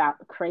think about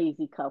the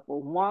crazy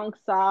couple, Wong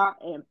Saw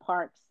and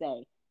Park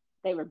Say?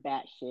 They were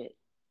batshit.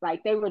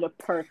 Like they were the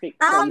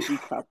perfect Um, crazy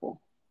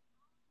couple.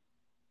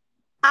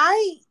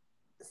 I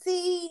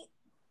see,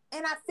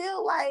 and I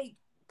feel like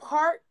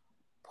Park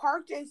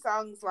Jae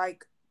Sung's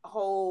like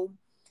whole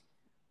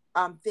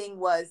thing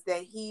was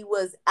that he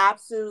was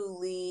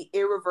absolutely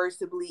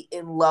irreversibly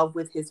in love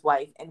with his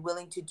wife and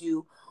willing to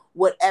do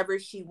whatever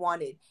she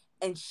wanted,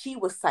 and she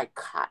was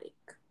psychotic.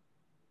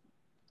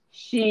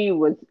 She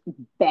was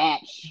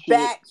batshit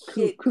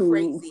Batshit cuckoo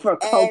crazy. for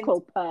And Cocoa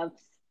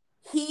Puffs.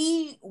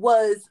 he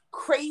was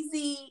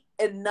crazy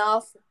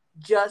enough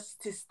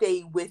just to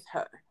stay with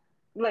her.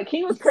 Like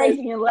he was Because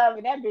crazy in love,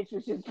 and that bitch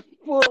was just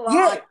full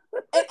yeah,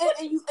 on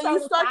and you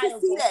start to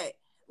see pseudoscience. that.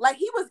 Like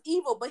he was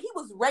evil, but he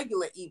was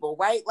regular evil,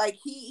 right? Like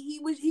he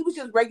was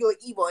just regular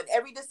evil, and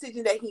every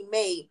decision that he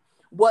made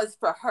was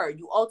for her.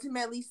 You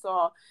ultimately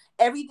saw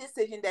every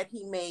decision that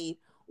he made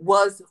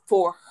was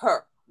for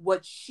her,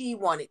 what she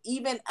wanted.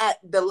 Even at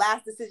the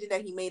last decision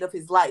that he made of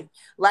his life,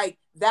 like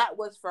that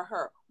was for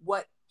her,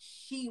 what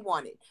she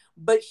wanted.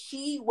 But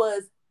she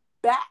was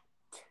bat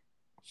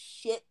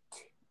shit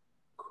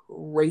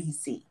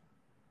crazy.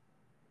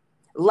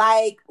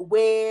 Like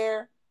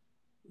where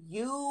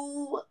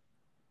you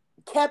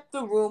kept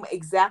the room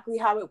exactly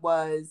how it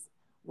was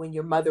when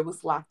your mother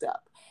was locked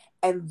up.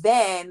 And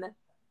then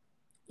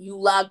you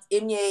locked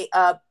Imye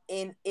up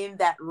in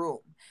that room.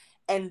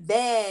 And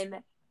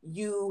then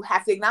you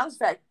have to acknowledge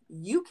the fact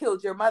you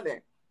killed your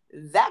mother.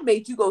 That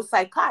made you go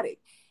psychotic.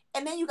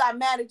 And then you got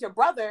mad at your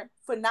brother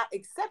for not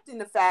accepting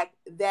the fact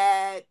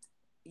that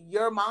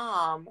your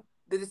mom,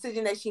 the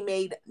decision that she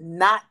made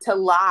not to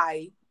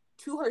lie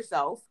to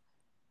herself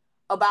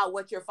about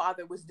what your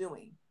father was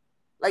doing.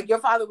 Like your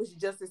father was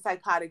just as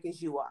psychotic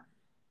as you are.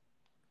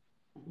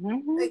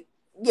 Mm-hmm. Like,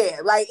 yeah,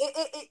 like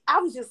I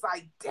was just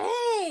like,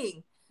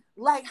 dang,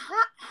 like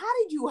how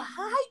did you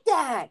hide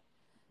that?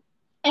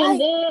 And Like,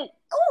 then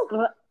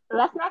oh,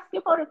 let's not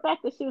skip over the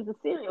fact that she was a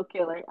serial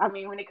killer. I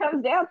mean, when it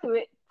comes down to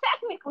it,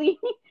 technically,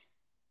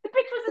 the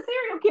bitch was a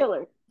serial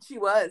killer. she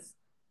was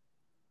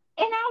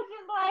And I was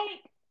just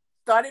like,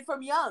 started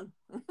from young.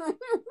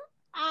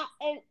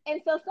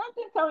 and so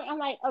something told me, I'm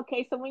like,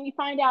 okay, so when you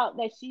find out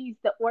that she's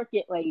the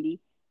orchid lady,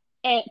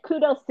 and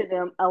kudos to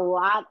them, a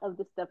lot of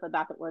the stuff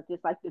about the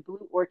orchids, like the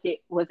blue orchid,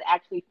 was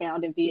actually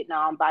found in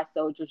Vietnam by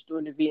soldiers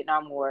during the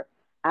Vietnam War.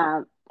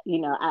 Um, you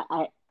know,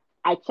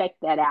 I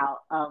checked that out.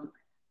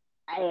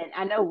 And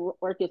I know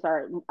orchids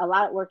are a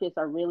lot of orchids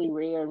are really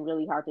rare and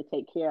really hard to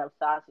take care of.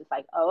 So I was just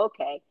like, oh,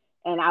 okay.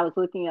 And I was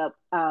looking up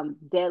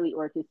deadly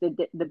orchids.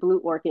 The blue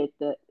orchid,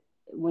 the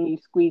when you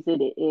squeeze it,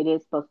 it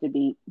is supposed to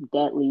be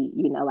deadly,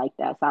 like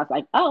that. So I was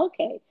like, oh,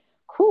 okay,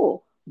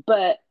 cool.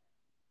 But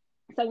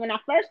so when I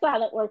first saw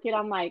the orchid,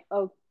 I'm like,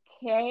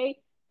 okay.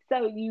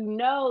 So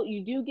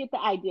you do get the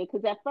idea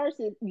because at first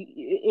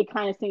it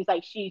kind of seems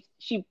like she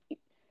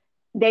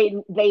they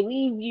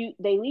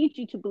lead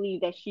you to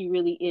believe that she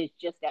really is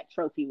just that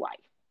trophy wife.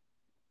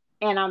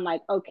 And I'm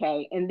like,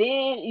 okay. And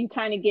then you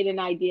kind of get an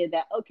idea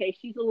that, okay,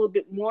 she's a little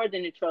bit more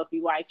than a trophy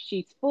wife.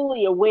 She's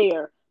fully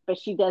aware, but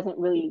she doesn't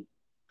really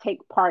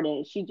take part in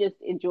it. She just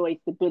enjoys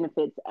the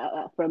benefits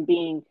from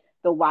being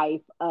the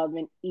wife of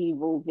an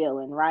evil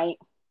villain, right?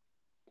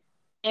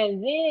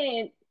 And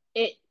then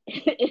it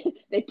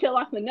they peel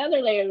off another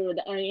layer of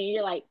the onion. And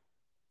you're like,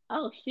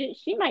 oh shit,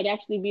 she might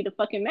actually be the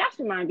fucking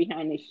mastermind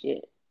behind this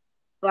shit.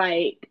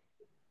 Like,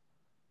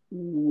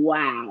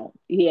 wow.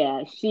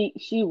 Yeah, she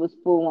was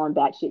full on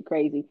batshit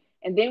crazy.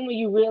 And then when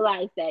you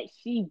realize that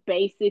she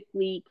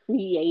basically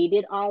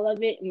created all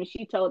of it,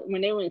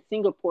 when they were in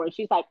Singapore,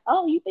 she's like,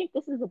 "Oh, you think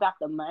this is about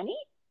the money?"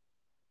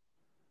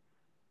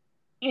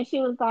 And she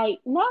was like,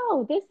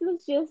 "No, this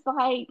was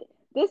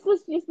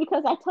just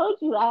because I told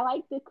you I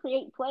like to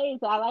create plays.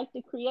 I like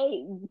to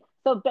create."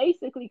 So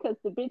basically, because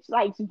the bitch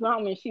likes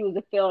drama and she was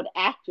a failed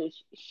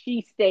actress,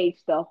 she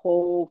staged the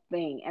whole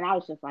thing. And I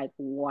was just like,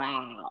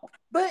 "Wow."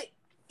 But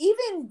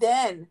even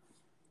then,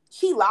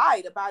 she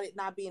lied about it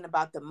not being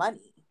about the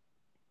money.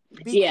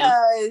 Yeah.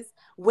 Because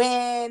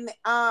when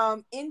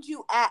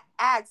Inju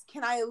asks,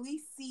 can I at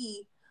least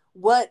see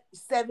what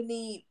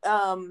 70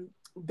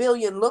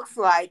 billion looks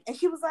like? And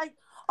she was like,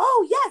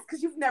 oh yes,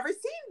 because you've never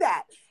seen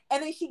that.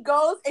 And then she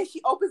goes and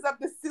she opens up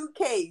the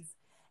suitcase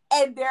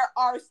and there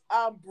are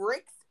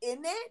bricks in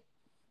it,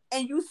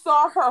 and you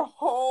saw her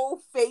whole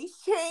face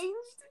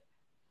changed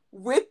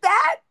with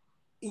that.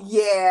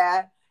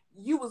 Yeah,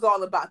 you was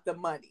all about the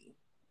money.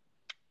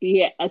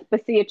 Yeah,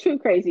 but see, a true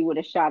crazy would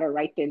have shot her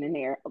right then and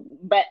there.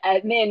 But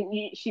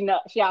then she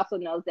also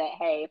knows that,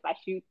 hey, if I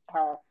shoot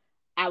her,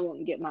 I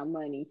won't get my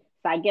money.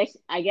 So I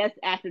guess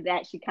after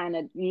that she kind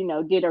of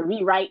did a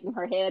rewrite in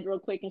her head real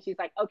quick, and she's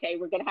like, okay,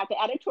 we're gonna have to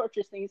add a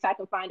torture scene so I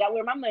can find out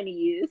where my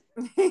money is.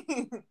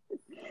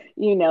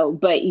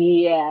 But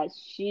yeah,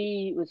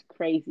 she was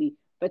crazy.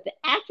 But the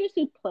actress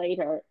who played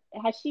her,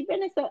 has she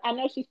been in some? I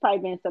know she's probably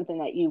been in something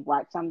that you've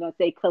watched. So I'm gonna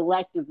say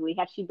collectively,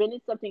 has she been in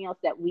something else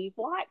that we've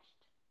watched?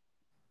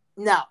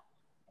 No.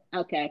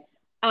 Okay.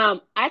 I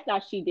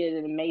thought she did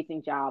an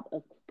amazing job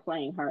of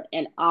playing her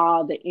and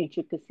all the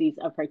intricacies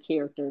of her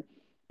character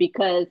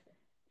because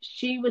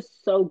she was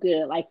so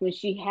good. Like when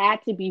she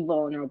had to be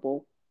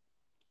vulnerable,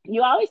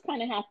 you always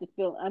kind of have to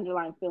feel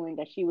underlying feeling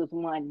that she was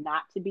one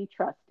not to be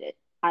trusted.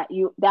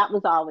 That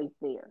was always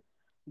there,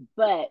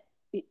 but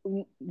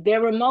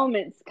there were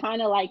moments,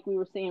 kind of like we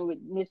were saying with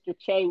Mr.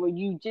 Che, where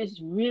you just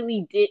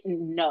really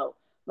didn't know.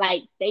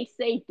 Like they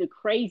saved the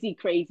crazy,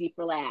 crazy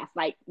for last.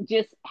 Like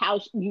just how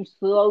you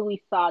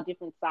slowly saw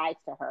different sides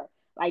to her.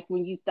 Like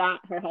when you thought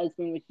her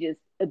husband was just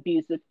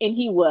abusive, and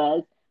he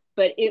was,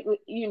 but it was,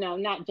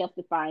 not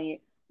justifying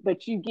it,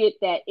 but you get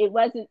that it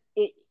wasn't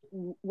it.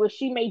 Where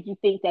she made you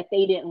think that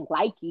they didn't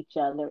like each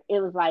other.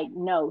 It was like,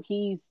 no,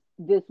 he's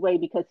this way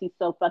because he's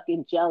so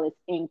fucking jealous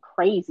and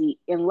crazy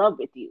in love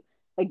with you.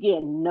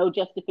 Again, no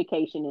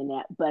justification in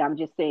that, but I'm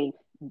just saying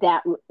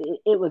that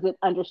it was an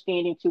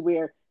understanding to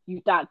where you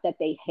thought that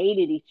they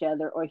hated each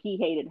other or he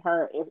hated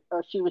her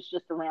or she was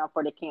just around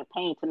for the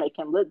campaign to make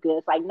him look good.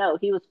 It's like, no,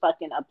 he was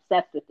fucking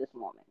obsessed with this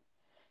woman.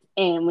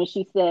 And when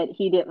she said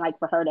he didn't like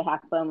for her to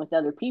have fun with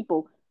other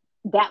people,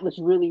 that was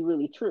really,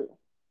 really true,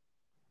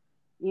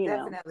 you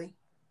know. Definitely.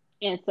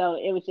 And so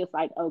it was just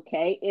like,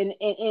 okay. And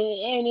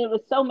it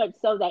was so much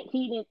so that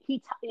he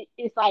didn't,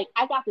 it's like,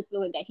 I got the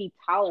feeling that he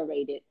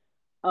tolerated,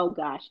 oh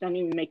gosh, don't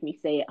even make me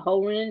say it.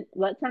 Horan,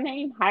 what's her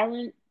name?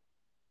 Hiram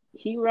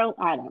Hero?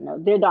 I don't know.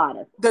 Their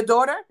daughter. The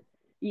daughter?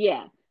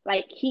 Yeah.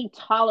 Like he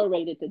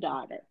tolerated the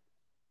daughter.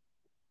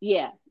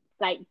 Yeah.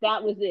 Like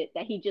that was it,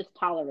 that he just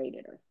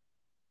tolerated her.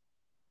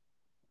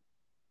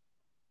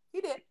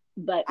 He did.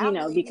 But, I don't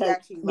believe he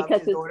actually loved because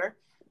his it's, daughter.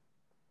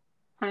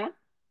 huh?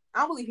 I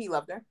don't believe he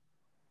loved her.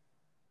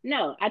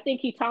 No, I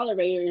think he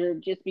tolerated her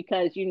just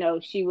because,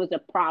 she was a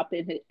prop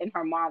in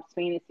her mom's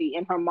fantasy,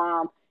 and her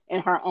mom,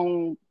 in her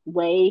own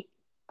way,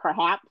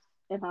 perhaps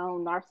in her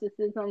own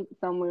narcissism,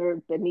 somewhere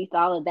beneath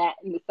all of that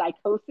in the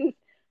psychosis,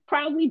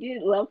 probably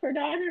did love her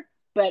daughter.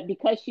 But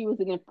because she was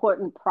an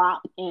important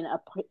prop in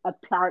a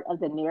part of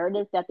the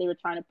narrative that they were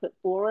trying to put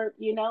forward,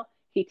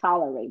 he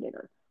tolerated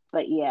her.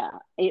 But yeah,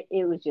 it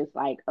was just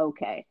like,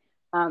 okay.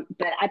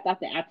 But I thought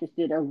the actress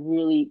did a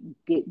really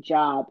good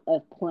job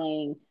of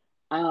playing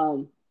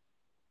um,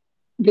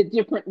 the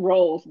different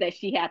roles that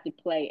she had to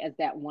play as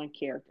that one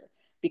character,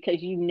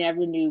 because you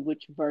never knew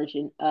which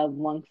version of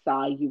Wong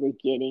Sa you were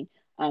getting,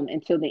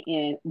 until the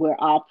end, where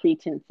all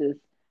pretenses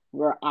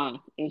were off.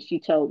 And she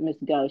told Miss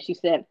Go, she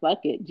said, "Fuck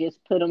it, just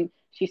put them."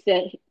 She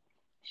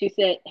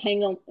said,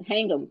 hang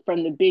them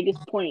from the biggest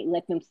point,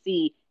 let them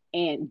see,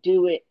 and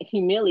do it,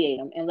 humiliate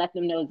them, and let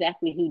them know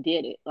exactly who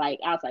did it. Like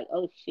I was like,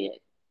 oh shit.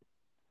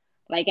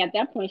 Like at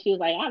that point, she was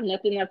like, I have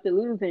nothing left to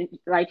lose. And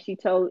like she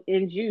told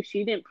Inju,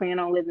 she didn't plan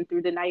on living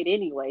through the night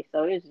anyway.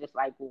 So it's just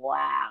like,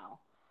 wow.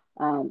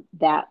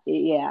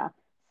 Yeah.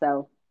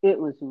 So it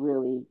was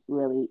really,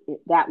 really,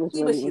 that was See,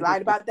 but really she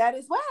lied interesting. about that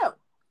as well.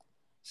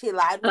 She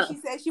lied when Uh, she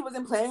said she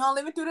wasn't planning on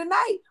living through the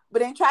night,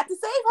 but then tried to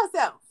save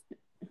herself.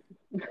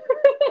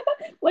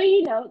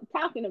 well,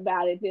 talking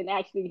about it and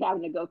actually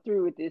having to go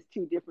through with this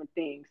two different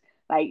things.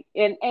 Like,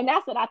 and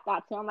that's what I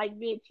thought too. I'm like,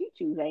 bitch, you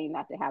choose ain't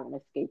not to have an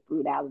escape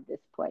route out of this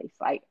place.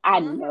 Like,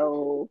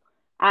 Mm-hmm.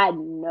 I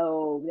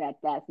know that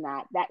that's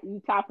not that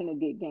you talking a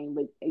good game,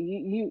 but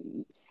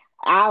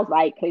I was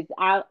like, because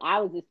I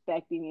was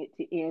expecting it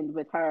to end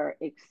with her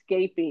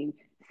escaping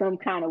some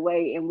kind of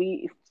way, and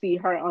we see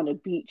her on the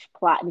beach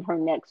plotting her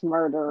next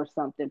murder or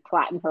something,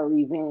 plotting her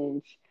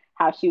revenge,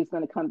 how she was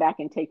going to come back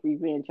and take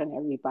revenge on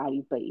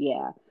everybody. But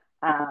yeah,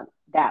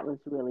 that was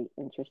really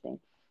interesting.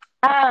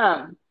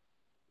 Um,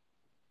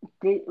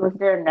 was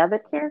there another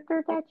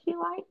character that you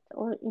liked,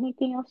 or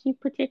anything else you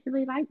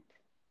particularly liked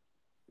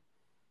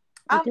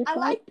or I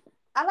like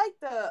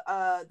disliked?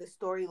 the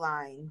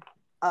storyline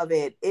of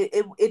it.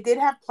 It did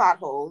have plot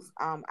holes.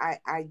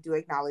 I do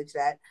acknowledge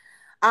that.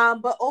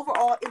 But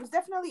overall, it was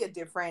definitely a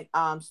different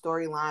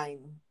storyline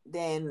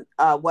than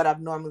what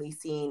I've normally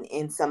seen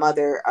in some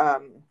other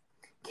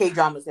K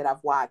dramas that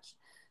I've watched.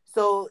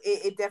 So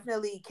it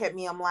definitely kept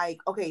me. I'm like,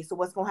 okay, so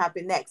what's gonna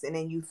happen next? And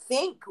then you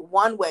think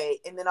one way,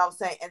 and then all of a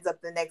sudden it ends up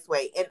the next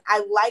way. And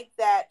I like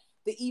that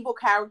the evil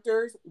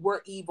characters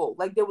were evil.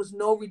 Like there was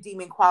no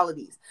redeeming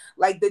qualities.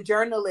 Like the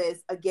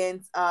journalist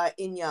against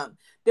In Young,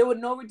 there were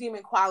no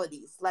redeeming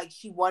qualities. Like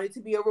she wanted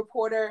to be a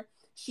reporter,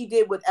 she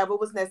did whatever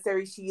was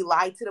necessary. She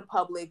lied to the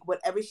public,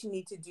 whatever she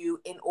needed to do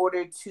in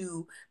order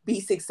to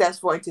be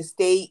successful and to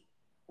stay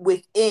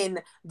within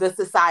the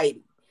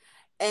society.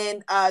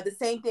 And the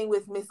same thing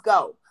with Miss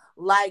Go.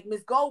 Like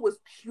Miss Go was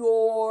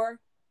pure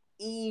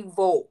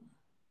evil.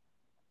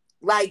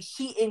 Like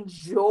she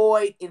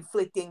enjoyed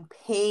inflicting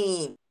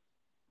pain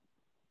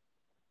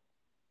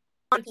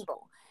on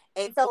people.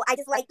 And so I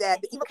just like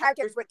that the evil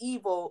characters were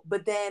evil,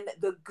 but then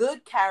the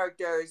good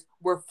characters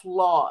were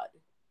flawed,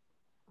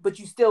 but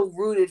you still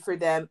rooted for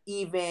them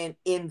even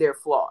in their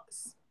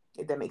flaws,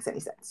 if that makes any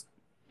sense.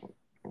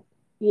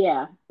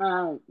 Yeah,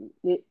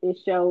 it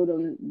showed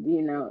them,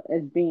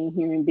 as being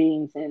human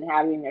beings and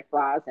having their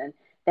flaws, and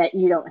that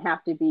you don't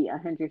have to be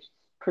 100%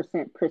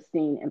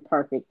 pristine and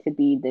perfect to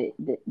be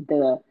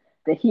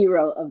the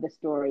hero of the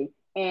story.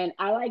 And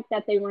I like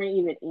that they weren't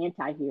even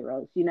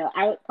anti-heroes.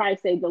 I would probably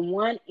say the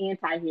one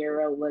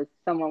anti-hero was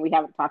someone we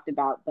haven't talked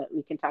about, but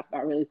we can talk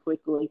about really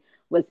quickly,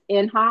 was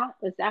Inha.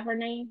 Is that her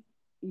name?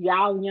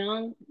 Yao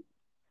Young,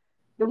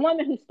 the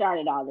woman who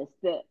started all this,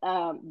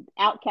 the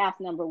outcast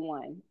number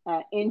one,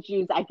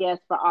 Inju's, I guess,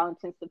 for all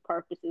intents and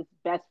purposes,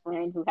 best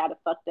friend who had a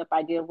fucked up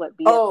idea of what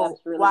Oh,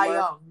 BFFs really why were.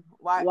 young?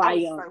 Why I Why was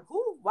just Young? like,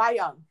 who? Why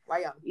young? Why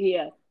young?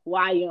 Yeah,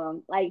 why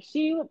Young? Like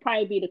she would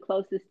probably be the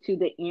closest to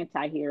the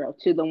anti-hero,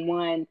 to the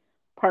one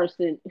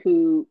person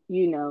who,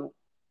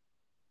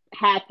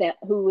 had that,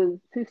 who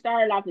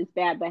started off as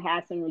bad but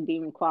had some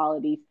redeeming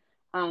qualities.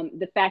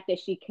 The fact that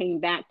she came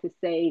back to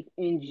save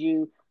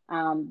Inju,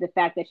 the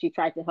fact that she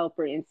tried to help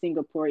her in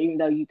Singapore, even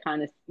though you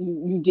kind of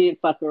you did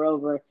fuck her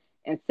over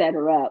and set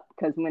her up,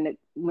 because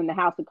when the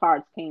House of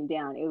Cards came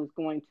down, it was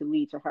going to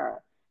lead to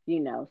her.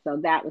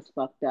 So that was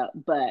fucked up.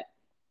 But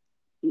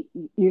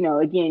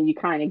again, you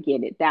kind of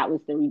get it. That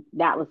was,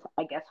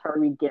 I guess, her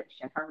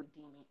redemption, her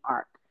redeeming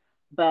arc.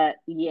 But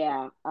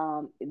yeah,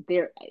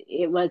 there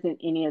it wasn't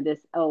any of this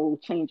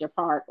change of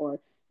heart, or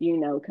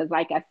because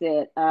like I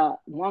said,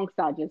 Wong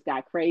Sa just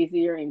got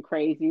crazier and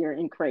crazier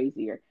and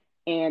crazier,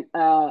 and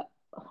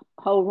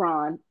Ho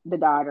Ron, the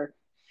daughter,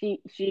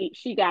 she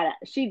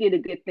did a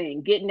good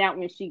thing getting out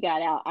when she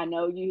got out. I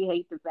know you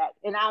hate the fact,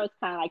 and I was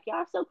kind of like, y'all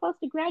are so close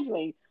to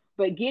graduating,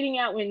 but getting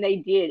out when they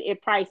did,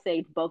 it probably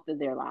saved both of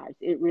their lives.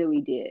 It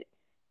really did.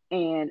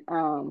 And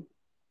um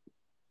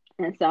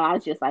and so I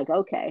was just like,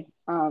 okay.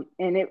 And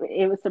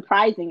it was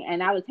surprising,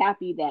 and I was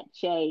happy that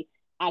Che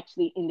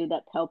actually ended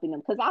up helping them,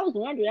 because I was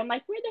wondering, I'm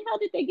like, where the hell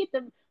did they get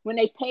them when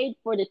they paid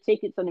for the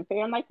tickets on the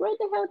fair? I'm like, where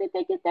the hell did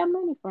they get that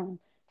money from?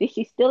 Did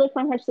she steal it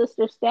from her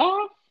sister's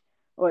stash?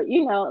 Or,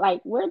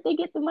 like, where'd they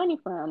get the money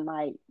from?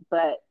 Like,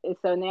 but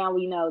so now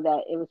we know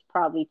that it was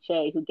probably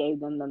Che who gave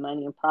them the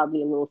money, and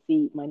probably a little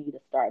seed money to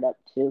start up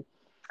too.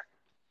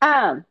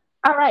 All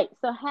right.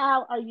 So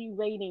how are you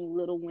rating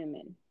Little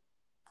Women?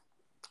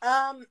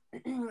 Um,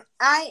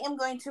 I am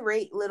going to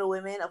rate Little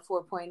Women a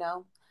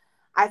 4.0.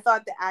 I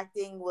thought the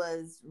acting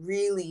was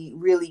really,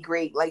 really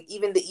great. Like,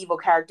 even the evil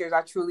characters,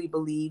 I truly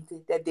believed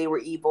that they were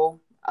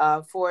evil.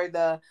 For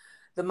the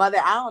mother,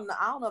 I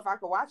don't know if I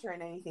could watch her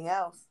in anything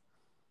else.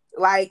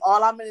 Like,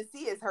 all I'm gonna see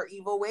is her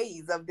evil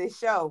ways of this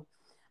show.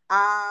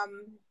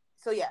 Um,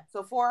 so yeah,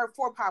 so four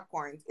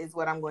popcorns is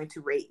what I'm going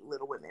to rate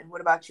Little Women. What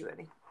about you,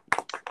 Eddie?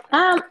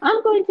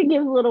 I'm going to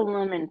give Little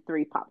Women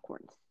 3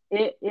 popcorns.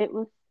 It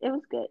was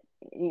good.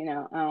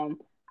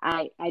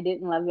 I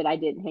didn't love it. I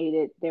didn't hate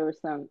it. There were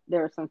some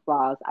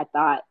flaws. I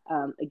thought,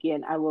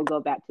 again, I will go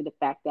back to the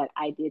fact that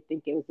I did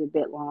think it was a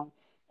bit long,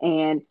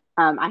 and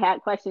I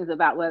had questions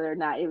about whether or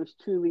not it was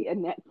truly a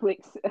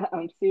Netflix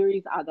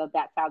series, although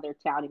that's how they're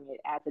touting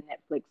it, as a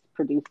Netflix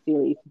produced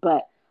series.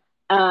 But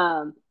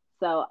um,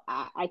 so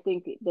I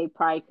think they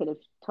probably could have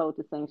told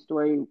the same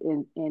story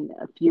in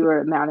a fewer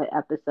amount of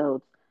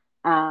episodes.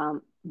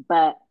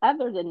 But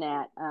other than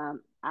that,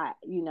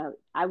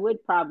 I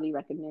would probably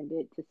recommend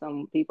it to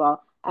some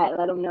people. I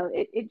let them know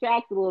it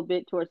drags a little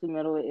bit towards the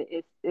middle.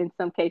 It's in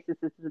some cases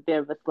this is a bit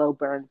of a slow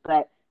burn,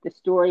 but the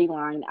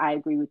storyline, I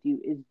agree with you,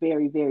 is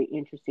very, very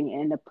interesting,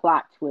 and the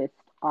plot twists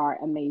are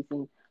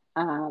amazing.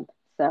 Um,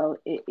 so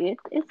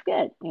it's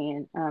good,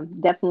 and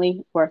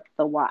definitely worth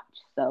the watch.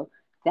 So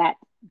that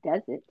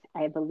does it,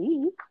 I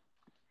believe,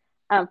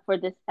 for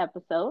this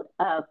episode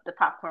of the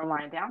Popcorn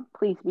Wind Down.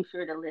 Please be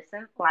sure to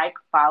listen, like,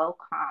 follow,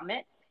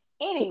 comment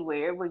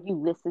anywhere where you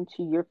listen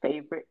to your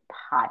favorite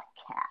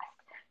podcast.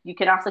 You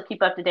can also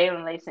keep up to date on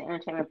the latest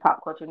entertainment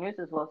pop culture news,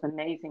 as well as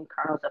amazing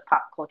kernels of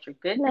pop culture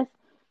goodness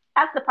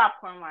at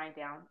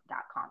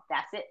thepopcornwinddown.com.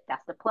 That's it.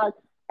 That's the plug.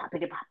 Pop,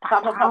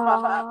 pop, pop,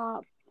 pop,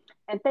 pop.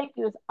 And thank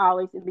you as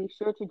always, and be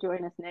sure to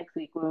join us next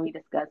week when we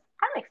discuss.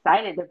 I'm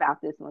excited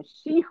about this one,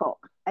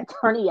 She-Hulk,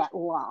 Attorney at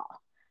Law.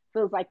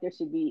 Feels like there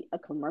should be a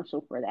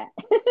commercial for that.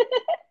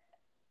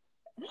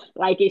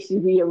 Like it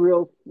should be a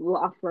real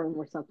law firm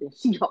or something.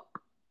 She-Hulk,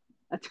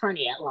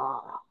 Attorney at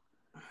Law.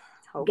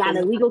 Got a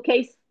Hopefully, legal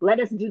case? Let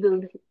us do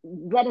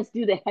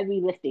the heavy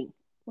lifting.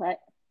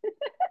 What?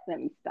 Let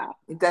me stop.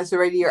 that's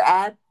already your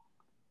ad.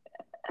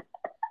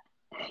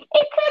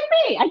 It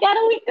could be. I got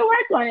a week to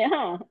work on it,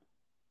 huh?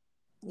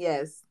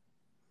 Yes.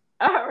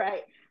 All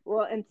right.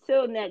 Well,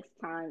 until next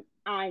time,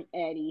 I'm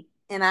Eddie.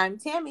 And I'm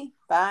Tammy.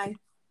 Bye.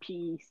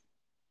 Peace.